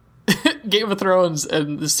 Game of Thrones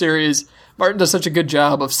and the series, Martin does such a good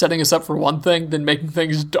job of setting us up for one thing, then making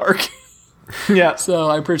things dark. Yeah. So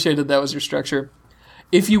I appreciated that was your structure.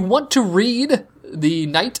 If you want to read The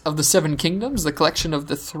Knight of the Seven Kingdoms, the collection of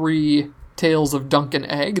the 3 tales of Dunk and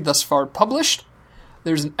Egg thus far published,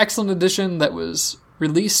 there's an excellent edition that was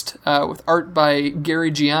released with art by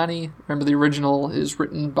Gary Gianni. Remember, the original is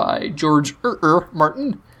written by George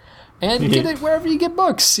Martin. And get it wherever you get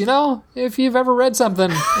books, you know? If you've ever read something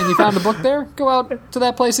and you found a book there, go out to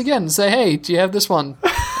that place again and say, hey, do you have this one?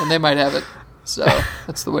 And they might have it. So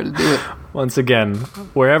that's the way to do it. Once again,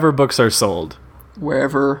 wherever books are sold.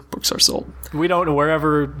 Wherever books are sold. We don't know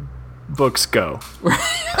wherever books go.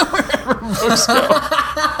 Wherever books go.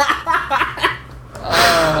 All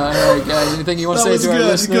right, guys. Anything you want to say to our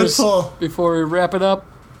listeners before we wrap it up?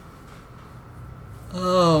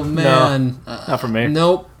 Oh man, Not for me.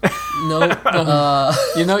 nope. You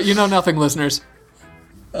know nothing, listeners.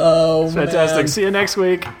 Oh Fantastic. man. See you next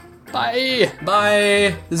week. Bye.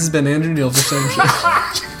 Bye. This has been Andrew Neal for Seven Shit.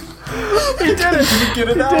 He did it. Did you get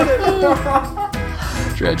it out?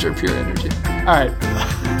 Dredge our pure energy. All right.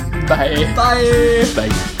 Bye. Bye. Bye.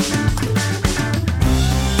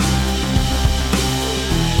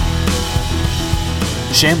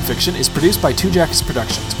 Sham Fiction is produced by Two Jackets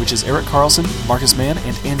Productions, which is Eric Carlson, Marcus Mann,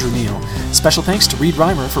 and Andrew Neal. Special thanks to Reed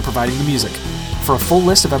Reimer for providing the music. For a full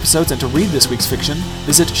list of episodes and to read this week's fiction,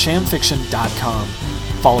 visit shamfiction.com.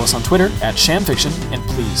 Follow us on Twitter @shamfiction, and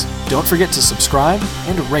please don't forget to subscribe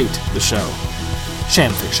and rate the show.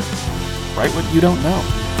 Sham Fiction. Write what you don't know.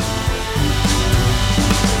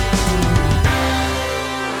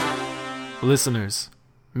 Listeners,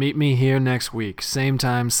 meet me here next week, same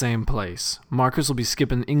time, same place. Marcus will be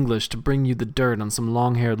skipping English to bring you the dirt on some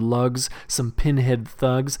long-haired lugs, some pinhead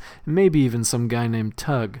thugs, and maybe even some guy named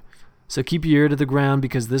Tug. So keep your ear to the ground,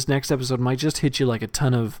 because this next episode might just hit you like a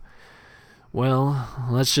ton of... Well,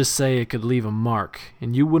 let's just say it could leave a mark,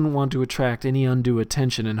 and you wouldn't want to attract any undue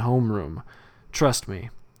attention in homeroom. Trust me,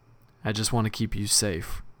 I just want to keep you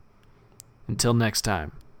safe. Until next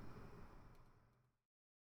time.